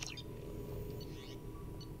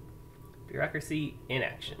 Bureaucracy in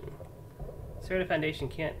action. Certa Foundation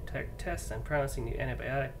can't test on promising new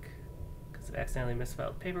antibiotic because of accidentally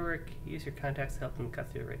misfiled paperwork. Use your contacts to help them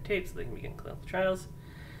cut through the red tape so they can begin clinical trials.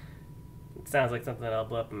 It sounds like something that'll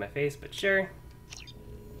blow up in my face, but sure.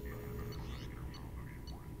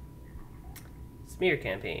 Smear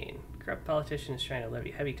campaign. Corrupt politician is trying to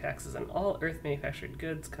levy heavy taxes on all Earth-manufactured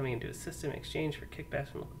goods coming into his system in exchange for kickbacks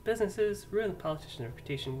from local businesses. Ruin the politician's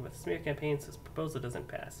reputation with a smear campaign so his proposal doesn't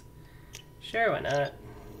pass. Sure, why not?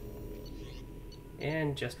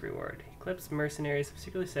 And just reward. Eclipse mercenaries have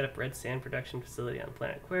secretly set up red sand production facility on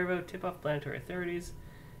planet Cuervo. Tip off planetary authorities.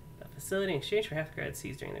 A facility in exchange for half the grad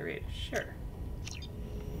seized during the raid. Sure.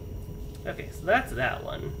 Okay, so that's that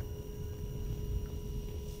one.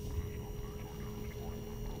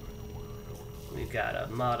 We've got a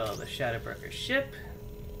model of the Shadow Broker ship.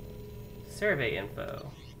 Survey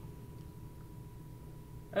info.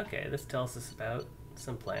 Okay, this tells us about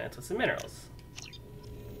some planets with some minerals.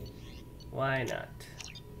 Why not?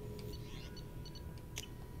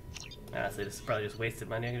 Honestly, this is probably just wasted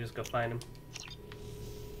money. I can just go find them.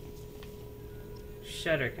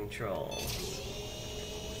 Shutter control.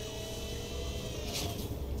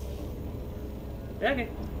 Okay.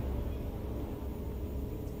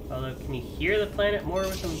 Although, can you hear the planet more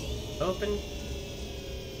with them open?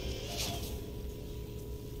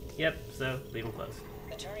 Yep, so leave them closed.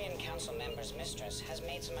 The Turian Council member's mistress has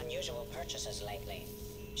made some unusual purchases lately.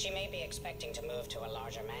 She may be expecting to move to a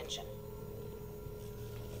larger mansion.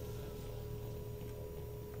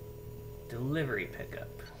 Delivery pickup.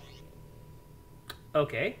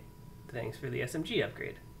 Okay, thanks for the SMG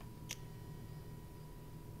upgrade.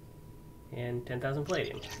 And 10,000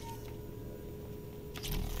 palladium.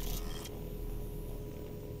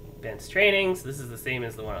 Advanced training, so this is the same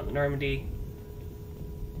as the one on the Normandy.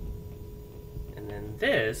 And then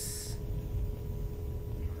this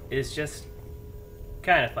is just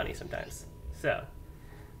kind of funny sometimes. So,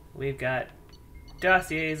 we've got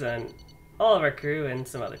dossiers on all of our crew and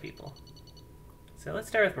some other people. So let's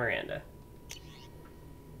start with Miranda.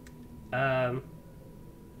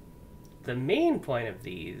 The main point of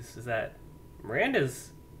these is that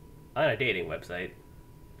Miranda's on a dating website.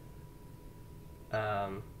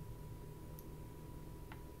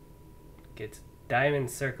 Gets Diamond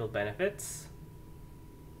Circle benefits.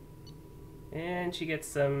 And she gets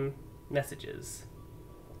some messages.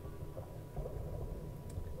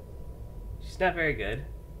 She's not very good.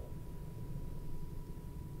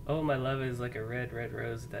 Oh, my love is like a red, red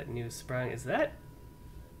rose that new sprung. Is that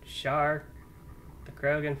Shar, the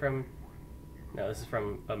Krogan from... No, this is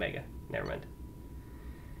from Omega. Never mind.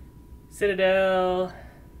 Citadel.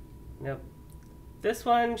 Nope. This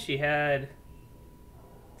one, she had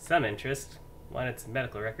some interest. Wanted some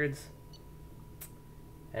medical records.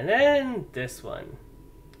 And then this one.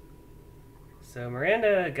 So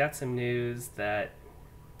Miranda got some news that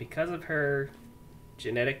because of her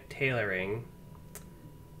genetic tailoring,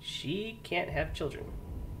 she can't have children.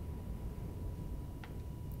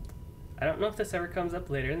 I don't know if this ever comes up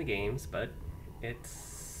later in the games, but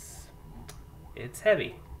it's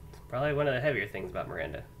heavy. It's probably one of the heavier things about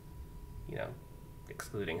Miranda. You know,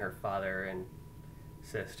 excluding her father and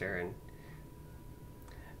sister. And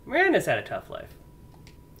Miranda's had a tough life.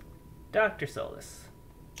 Dr. Solus.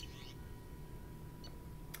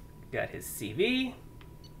 Got his CV.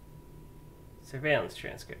 Surveillance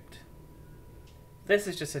transcript. This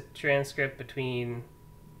is just a transcript between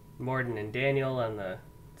Morden and Daniel on the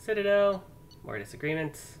Citadel. More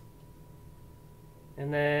disagreements.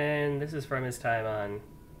 And then this is from his time on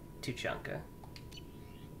Tuchanka.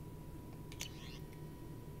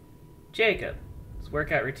 Jacob. His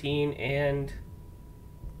workout routine and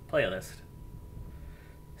playlist.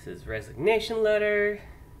 This is resignation letter.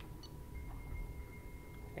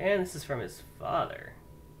 And this is from his father.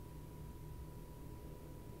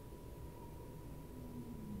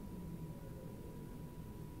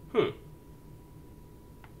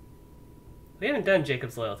 We haven't done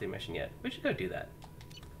Jacob's loyalty mission yet. We should go do that.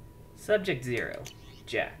 Subject 0.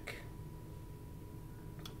 Jack.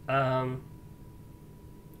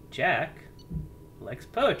 Jack likes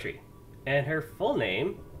poetry. And her full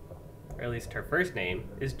name, or at least her first name,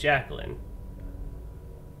 is Jacqueline.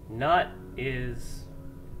 Not is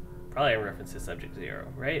probably a reference to Subject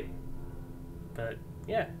 0, right? But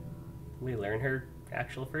yeah, we learn her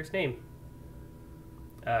actual first name.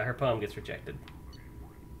 Her poem gets rejected.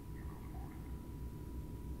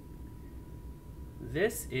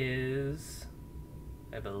 This is,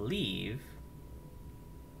 I believe,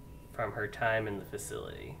 from her time in the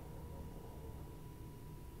facility.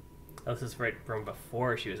 Oh, this is right from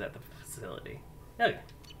before she was at the facility. Okay.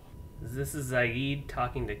 This is Zaid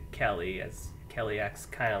talking to Kelly, as Kelly acts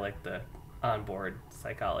kind of like the onboard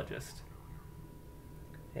psychologist.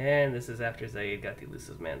 And this is after Zaid got the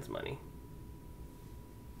elusive man's money.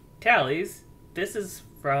 Tallies this is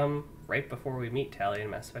from right before we meet Talia in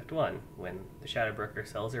Mass Effect 1, when the Shadow Broker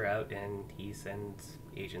sells her out and he sends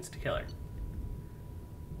agents to kill her.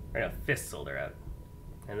 Or no, Fist sold her out.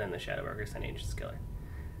 And then the Shadow Broker sent agents to kill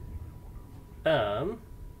her.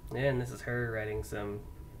 And this is her writing some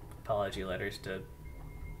apology letters to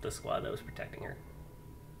the squad that was protecting her.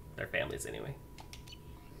 Their families, anyway.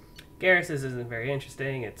 Garrus's isn't very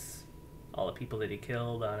interesting. It's all the people that he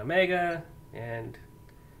killed on Omega, and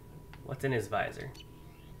what's in his visor.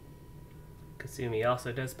 Kasumi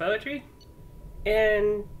also does poetry,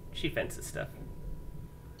 and she fences stuff.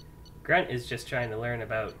 Grunt is just trying to learn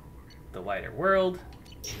about the wider world.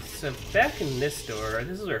 So back in this door,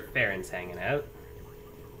 this is where Farron's hanging out.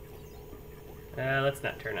 Let's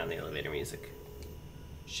not turn on the elevator music.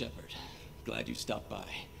 Shepard, glad you stopped by.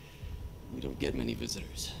 We don't get many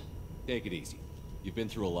visitors. Take it easy. You've been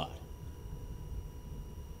through a lot.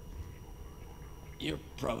 You're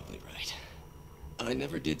probably right. I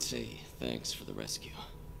never did say thanks for the rescue.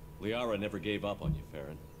 Liara never gave up on you,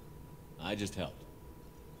 Farron. I just helped.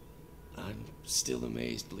 I'm still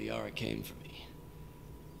amazed Liara came for me.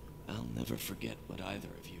 I'll never forget what either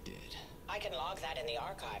of you did. I can log that in the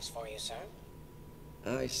archives for you, sir.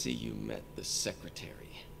 I see you met the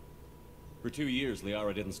secretary. For 2 years,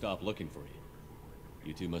 Liara didn't stop looking for you.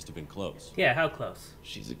 You two must have been close. Yeah, how close?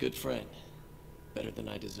 She's a good friend. Better than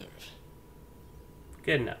I deserve.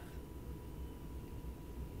 Good enough.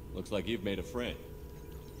 Looks like you've made a friend.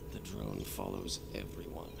 The drone follows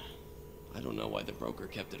everyone. I don't know why the broker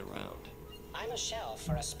kept it around. I'm a shell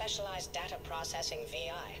for a specialized data processing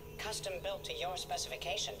VI, custom built to your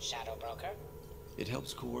specifications, Shadow Broker. It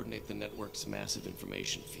helps coordinate the network's massive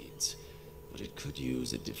information feeds, but it could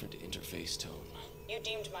use a different interface tone. You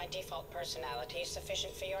deemed my default personality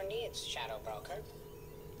sufficient for your needs, Shadow Broker.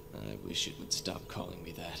 I wish it would stop calling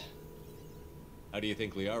me that. How do you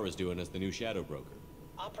think Liara's doing as the new Shadow Broker?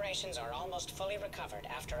 Operations are almost fully recovered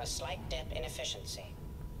after a slight dip in efficiency.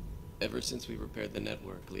 Ever since we repaired the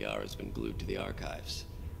network, Liara's been glued to the archives.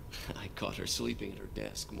 I caught her sleeping at her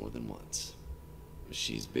desk more than once.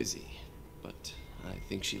 She's busy, but I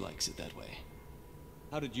think she likes it that way.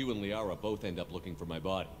 How did you and Liara both end up looking for my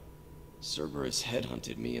body? Cerberus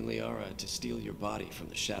headhunted me and Liara to steal your body from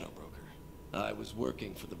the Shadow Broker. I was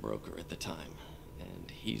working for the broker at the time,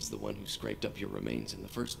 and he's the one who scraped up your remains in the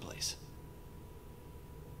first place.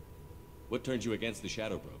 What turned you against the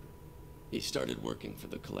Shadow Broker? He started working for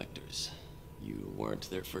the Collectors. You weren't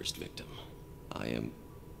their first victim.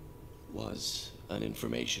 Was an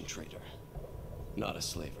information trader, not a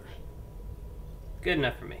slaver. Good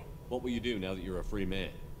enough for me. What will you do now that you're a free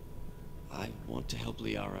man? I want to help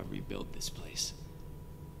Liara rebuild this place.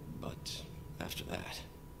 But after that...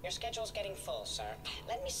 Your schedule's getting full, sir.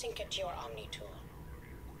 Let me sync it to your Omni tool.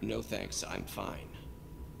 No thanks, I'm fine.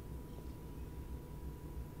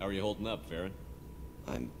 How are you holding up, Farron?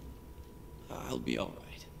 I'll be all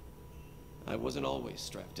right. I wasn't always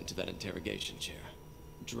strapped into that interrogation chair.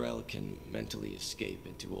 Drell can mentally escape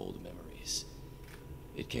into old memories.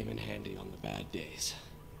 It came in handy on the bad days.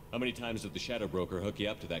 How many times did the Shadow Broker hook you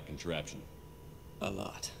up to that contraption? A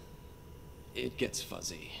lot. It gets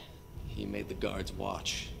fuzzy. He made the guards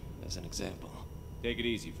watch, as an example. Take it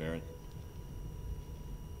easy, Farron.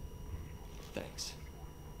 Thanks.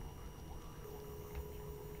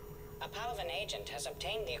 A Palavan agent has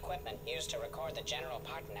obtained the equipment used to record the General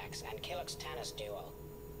Partonax and Kilix-Tanis duel.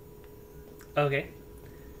 Okay.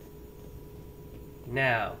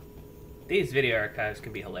 Now, these video archives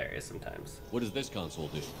can be hilarious sometimes. What does this console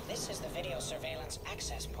do? This is the video surveillance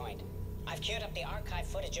access point. I've queued up the archive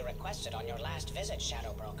footage you requested on your last visit,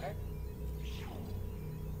 Shadow Broker.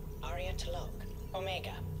 Aria Talok,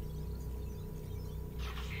 Omega.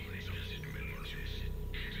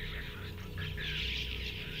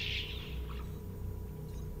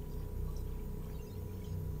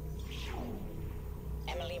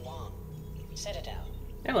 Emily Wong, Citadel.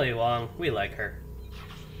 Emily Wong, we like her.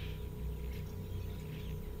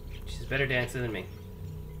 She's a better dancer than me.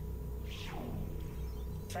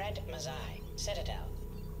 Fred Mazai, Citadel.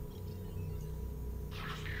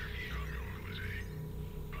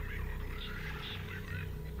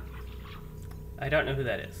 I don't know who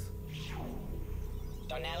that is.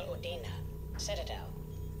 Donnell Udina, Citadel.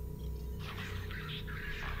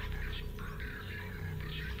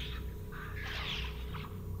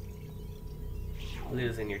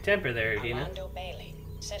 Losing your temper there, Udina. Armando Bailey,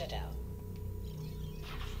 Citadel.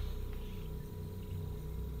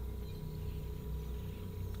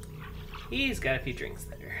 He's got a few drinks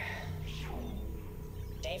there.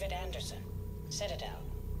 David Anderson, Citadel.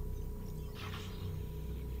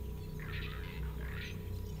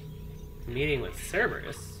 Meeting with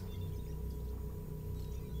Cerberus.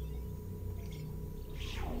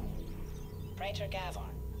 Praetor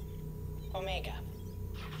Gavorn. Omega.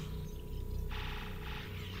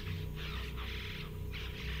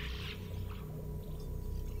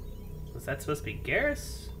 Was that supposed to be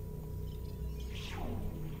Garrus?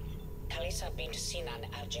 Kalisa bint Sinan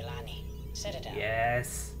al-Jilani. Citadel.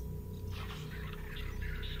 Yes.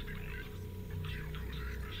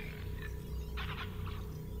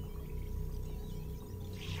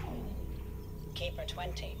 Keeper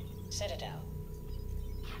 20. Citadel.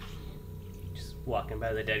 Just walking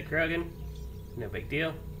by the dead Krogan. No big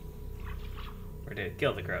deal. Or did it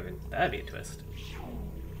kill the Krogan? That'd be a twist.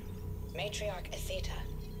 Matriarch Atheta.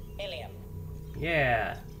 Ilium.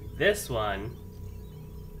 Yeah, this one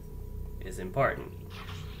is important.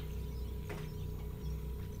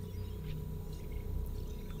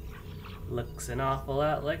 Looks an awful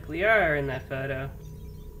lot like Liara in that photo.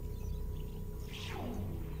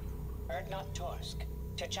 Erdnot Torsk.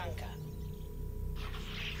 Tuchanka.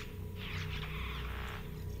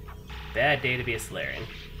 Bad day to be a Solarian.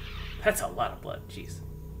 That's a lot of blood, jeez.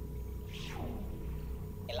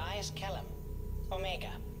 Elias Kellum.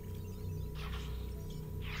 Omega.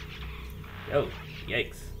 Oh,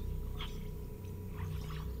 yikes.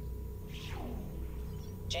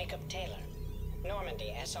 Jacob Taylor.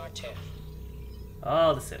 Normandy SR2.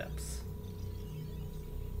 All the sit-ups.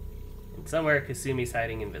 And somewhere Kasumi's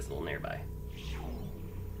hiding invisible nearby.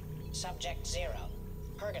 Subject 0.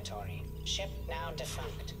 Purgatory. Ship now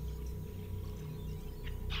defunct.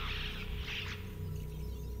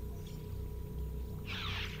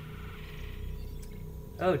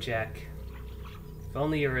 Oh, Jack. If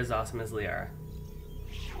only you were as awesome as Liara.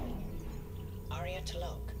 Arya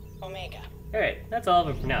T'Loak. Omega. Alright, that's all of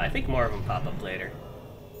them for now. I think more of them pop up later.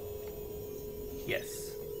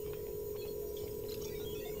 Yes.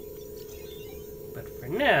 But for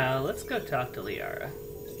now, let's go talk to Liara.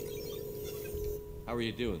 How are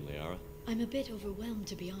you doing, Liara? I'm a bit overwhelmed,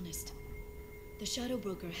 to be honest. The Shadow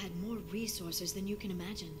Broker had more resources than you can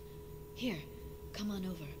imagine. Here, come on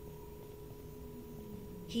over.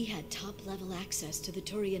 He had top-level access to the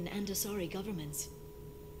Turian and Asari governments.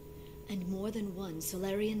 And more than one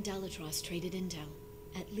Solarian Dalatros traded intel.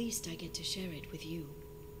 At least I get to share it with you.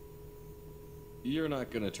 You're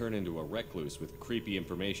not gonna turn into a recluse with creepy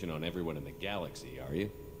information on everyone in the galaxy, are you?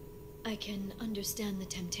 I can understand the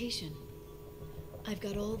temptation. I've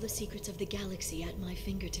got all the secrets of the galaxy at my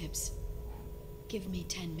fingertips. Give me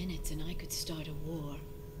 10 minutes and I could start a war.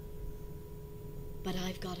 But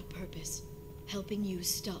I've got a purpose. Helping you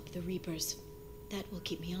stop the Reapers. That will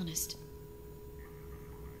keep me honest.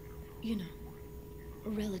 You know,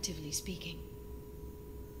 relatively speaking.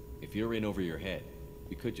 If you're in over your head,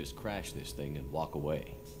 you could just crash this thing and walk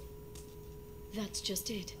away. That's just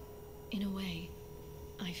it. In a way,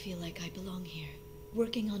 I feel like I belong here.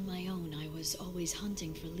 Working on my own, I was always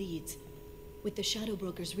hunting for leads. With the Shadow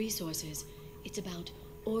Broker's resources, it's about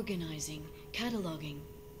organizing, cataloging.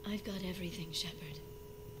 I've got everything, Shepard.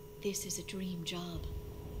 This is a dream job.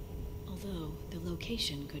 Although, the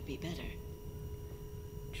location could be better.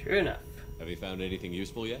 True enough. Have you found anything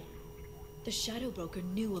useful yet? The Shadow Broker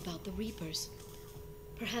knew about the Reapers.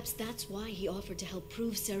 Perhaps that's why he offered to help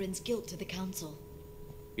prove Saren's guilt to the Council.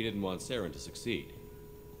 He didn't want Saren to succeed.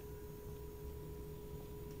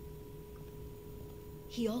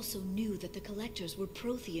 He also knew that the Collectors were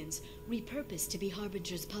Protheans, repurposed to be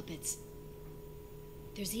Harbinger's puppets.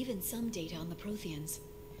 There's even some data on the Protheans.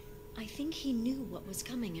 I think he knew what was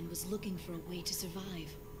coming and was looking for a way to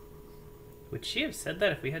survive. Would she have said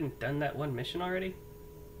that if we hadn't done that one mission already?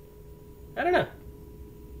 I don't know.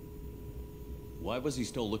 Why was he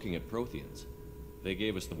still looking at Protheans? They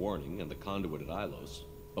gave us the warning and the conduit at Ilos,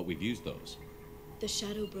 but we've used those. The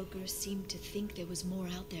Shadow Broker seemed to think there was more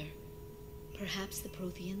out there. Perhaps the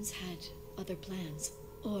Protheans had other plans.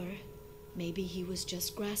 Or maybe he was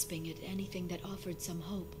just grasping at anything that offered some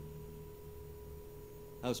hope.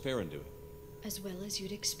 How's Farron doing? As well as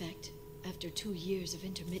you'd expect, after 2 years of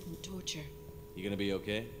intermittent torture. You gonna be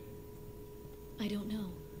okay? I don't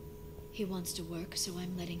know. He wants to work, so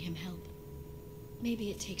I'm letting him help.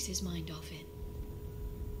 Maybe it takes his mind off it.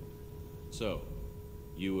 So,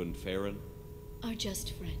 you and Farron? Are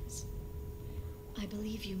just friends. I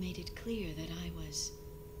believe you made it clear that I was,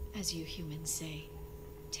 as you humans say,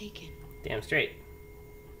 taken. Damn straight.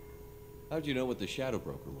 How'd you know what the Shadow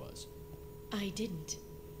Broker was? I didn't.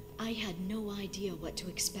 I had no idea what to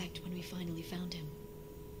expect when we finally found him.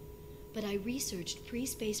 But I researched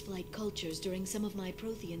pre-spaceflight cultures during some of my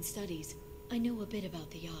Prothean studies. I know a bit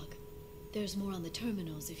about the Yogg. There's more on the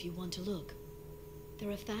terminals if you want to look.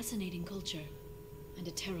 They're a fascinating culture, and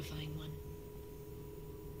a terrifying one.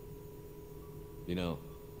 You know,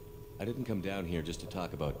 I didn't come down here just to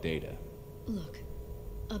talk about data. Look,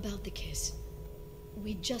 about the kiss.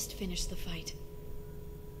 We just finished the fight.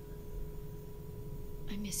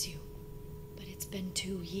 I miss you, but it's been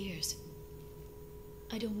 2 years.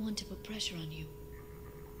 I don't want to put pressure on you.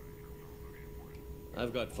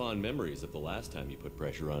 I've got fond memories of the last time you put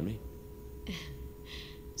pressure on me.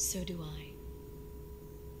 So do I.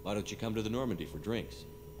 Why don't you come to the Normandy for drinks?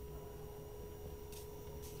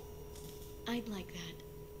 I'd like that.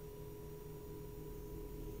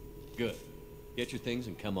 Good. Get your things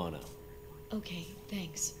and come on out. Okay,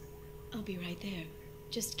 thanks. I'll be right there.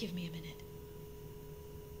 Just give me a minute.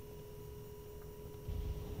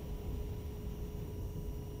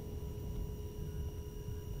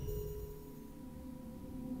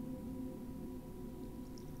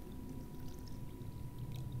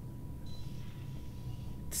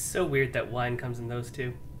 It's so weird that wine comes in those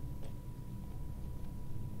two.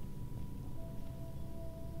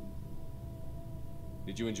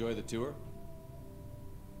 Did you enjoy the tour?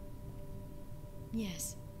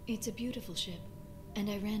 Yes, it's a beautiful ship. And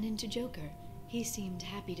I ran into Joker. He seemed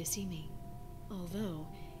happy to see me. Although,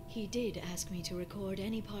 he did ask me to record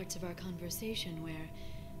any parts of our conversation where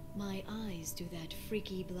my eyes do that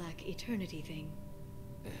freaky black eternity thing.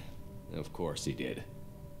 Of course he did.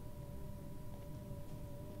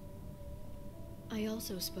 I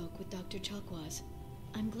also spoke with Dr. Chakwas.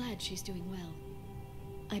 I'm glad she's doing well.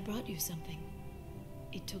 I brought you something.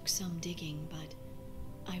 It took some digging, but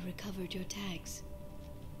I recovered your tags.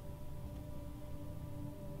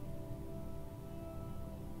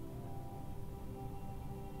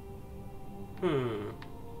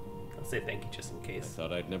 I'll say thank you just in I case.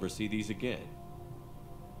 thought I'd never see these again.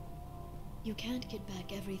 You can't get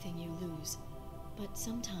back everything you lose, but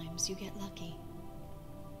sometimes you get lucky.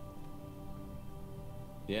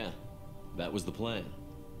 Yeah, that was the plan.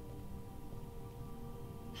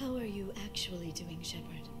 How are you actually doing,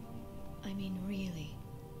 Shepard? I mean, really.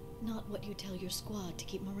 Not what you tell your squad to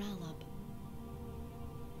keep morale up.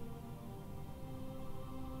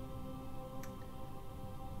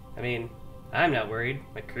 I mean, I'm not worried.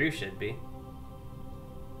 My crew should be.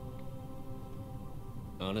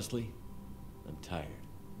 Honestly, I'm tired.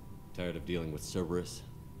 Tired of dealing with Cerberus.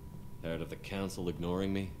 Tired of the Council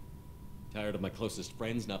ignoring me. Tired of my closest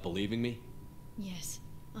friends not believing me. Yes,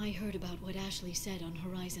 I heard about what Ashley said on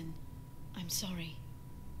Horizon. I'm sorry.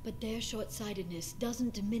 But their short-sightedness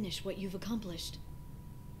doesn't diminish what you've accomplished.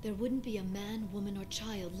 There wouldn't be a man, woman, or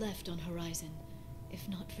child left on Horizon, if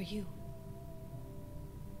not for you.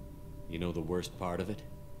 You know the worst part of it?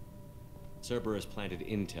 Cerberus planted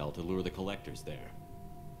intel to lure the Collectors there.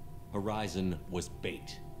 Horizon was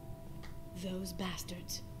bait. Those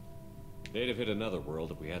bastards. They'd have hit another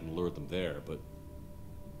world if we hadn't lured them there, but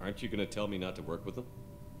aren't you gonna tell me not to work with them?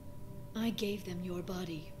 I gave them your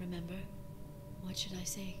body, remember? What should I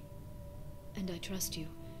say? And I trust you.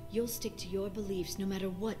 You'll stick to your beliefs no matter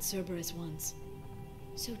what Cerberus wants.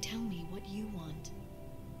 So tell me what you want.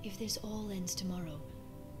 If this all ends tomorrow,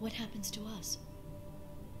 what happens to us?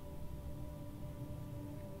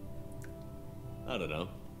 I don't know.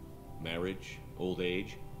 Marriage, old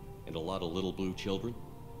age, and a lot of little blue children?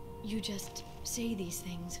 You just say these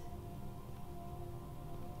things.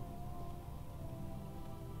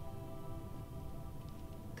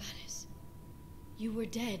 Goddess, you were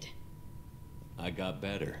dead. I got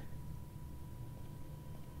better.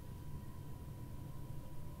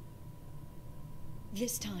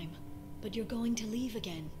 This time, but you're going to leave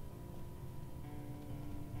again.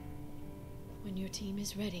 When your team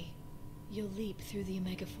is ready, you'll leap through the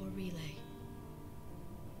Omega-4 relay.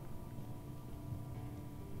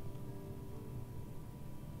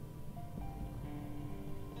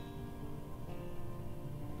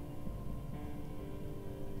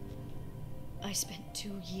 I spent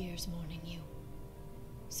 2 years mourning you.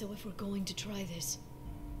 So if we're going to try this,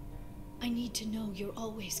 I need to know you're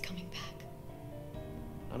always coming back.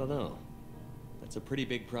 I don't know. That's a pretty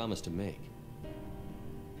big promise to make.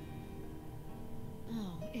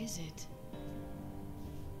 Oh, is it?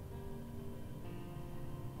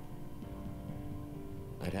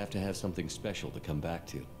 I'd have to have something special to come back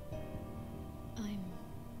to. I'm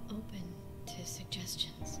open to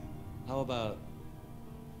suggestions. How about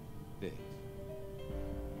this?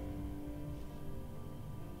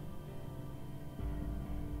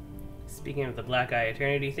 Speaking of the Black Eye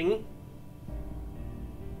Eternity thingy.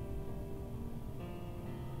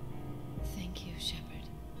 Thank you, Shepard,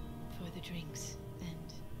 for the drinks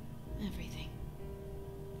and everything.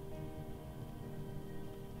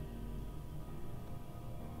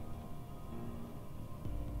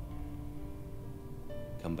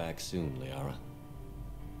 Come back soon, Liara.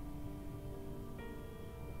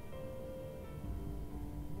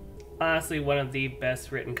 honestly one of the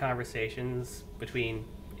best written conversations between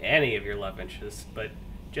any of your love interests, but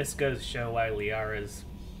just goes to show why Liara is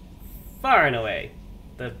far and away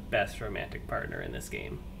the best romantic partner in this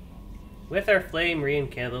game. With our flame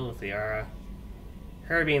rekindled with Liara,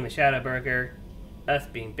 her being the Shadow Broker, us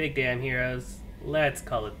being big damn heroes, let's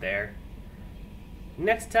call it there.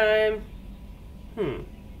 Next time, I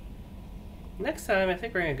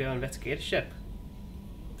think we're gonna go investigate a ship.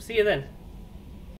 See you then.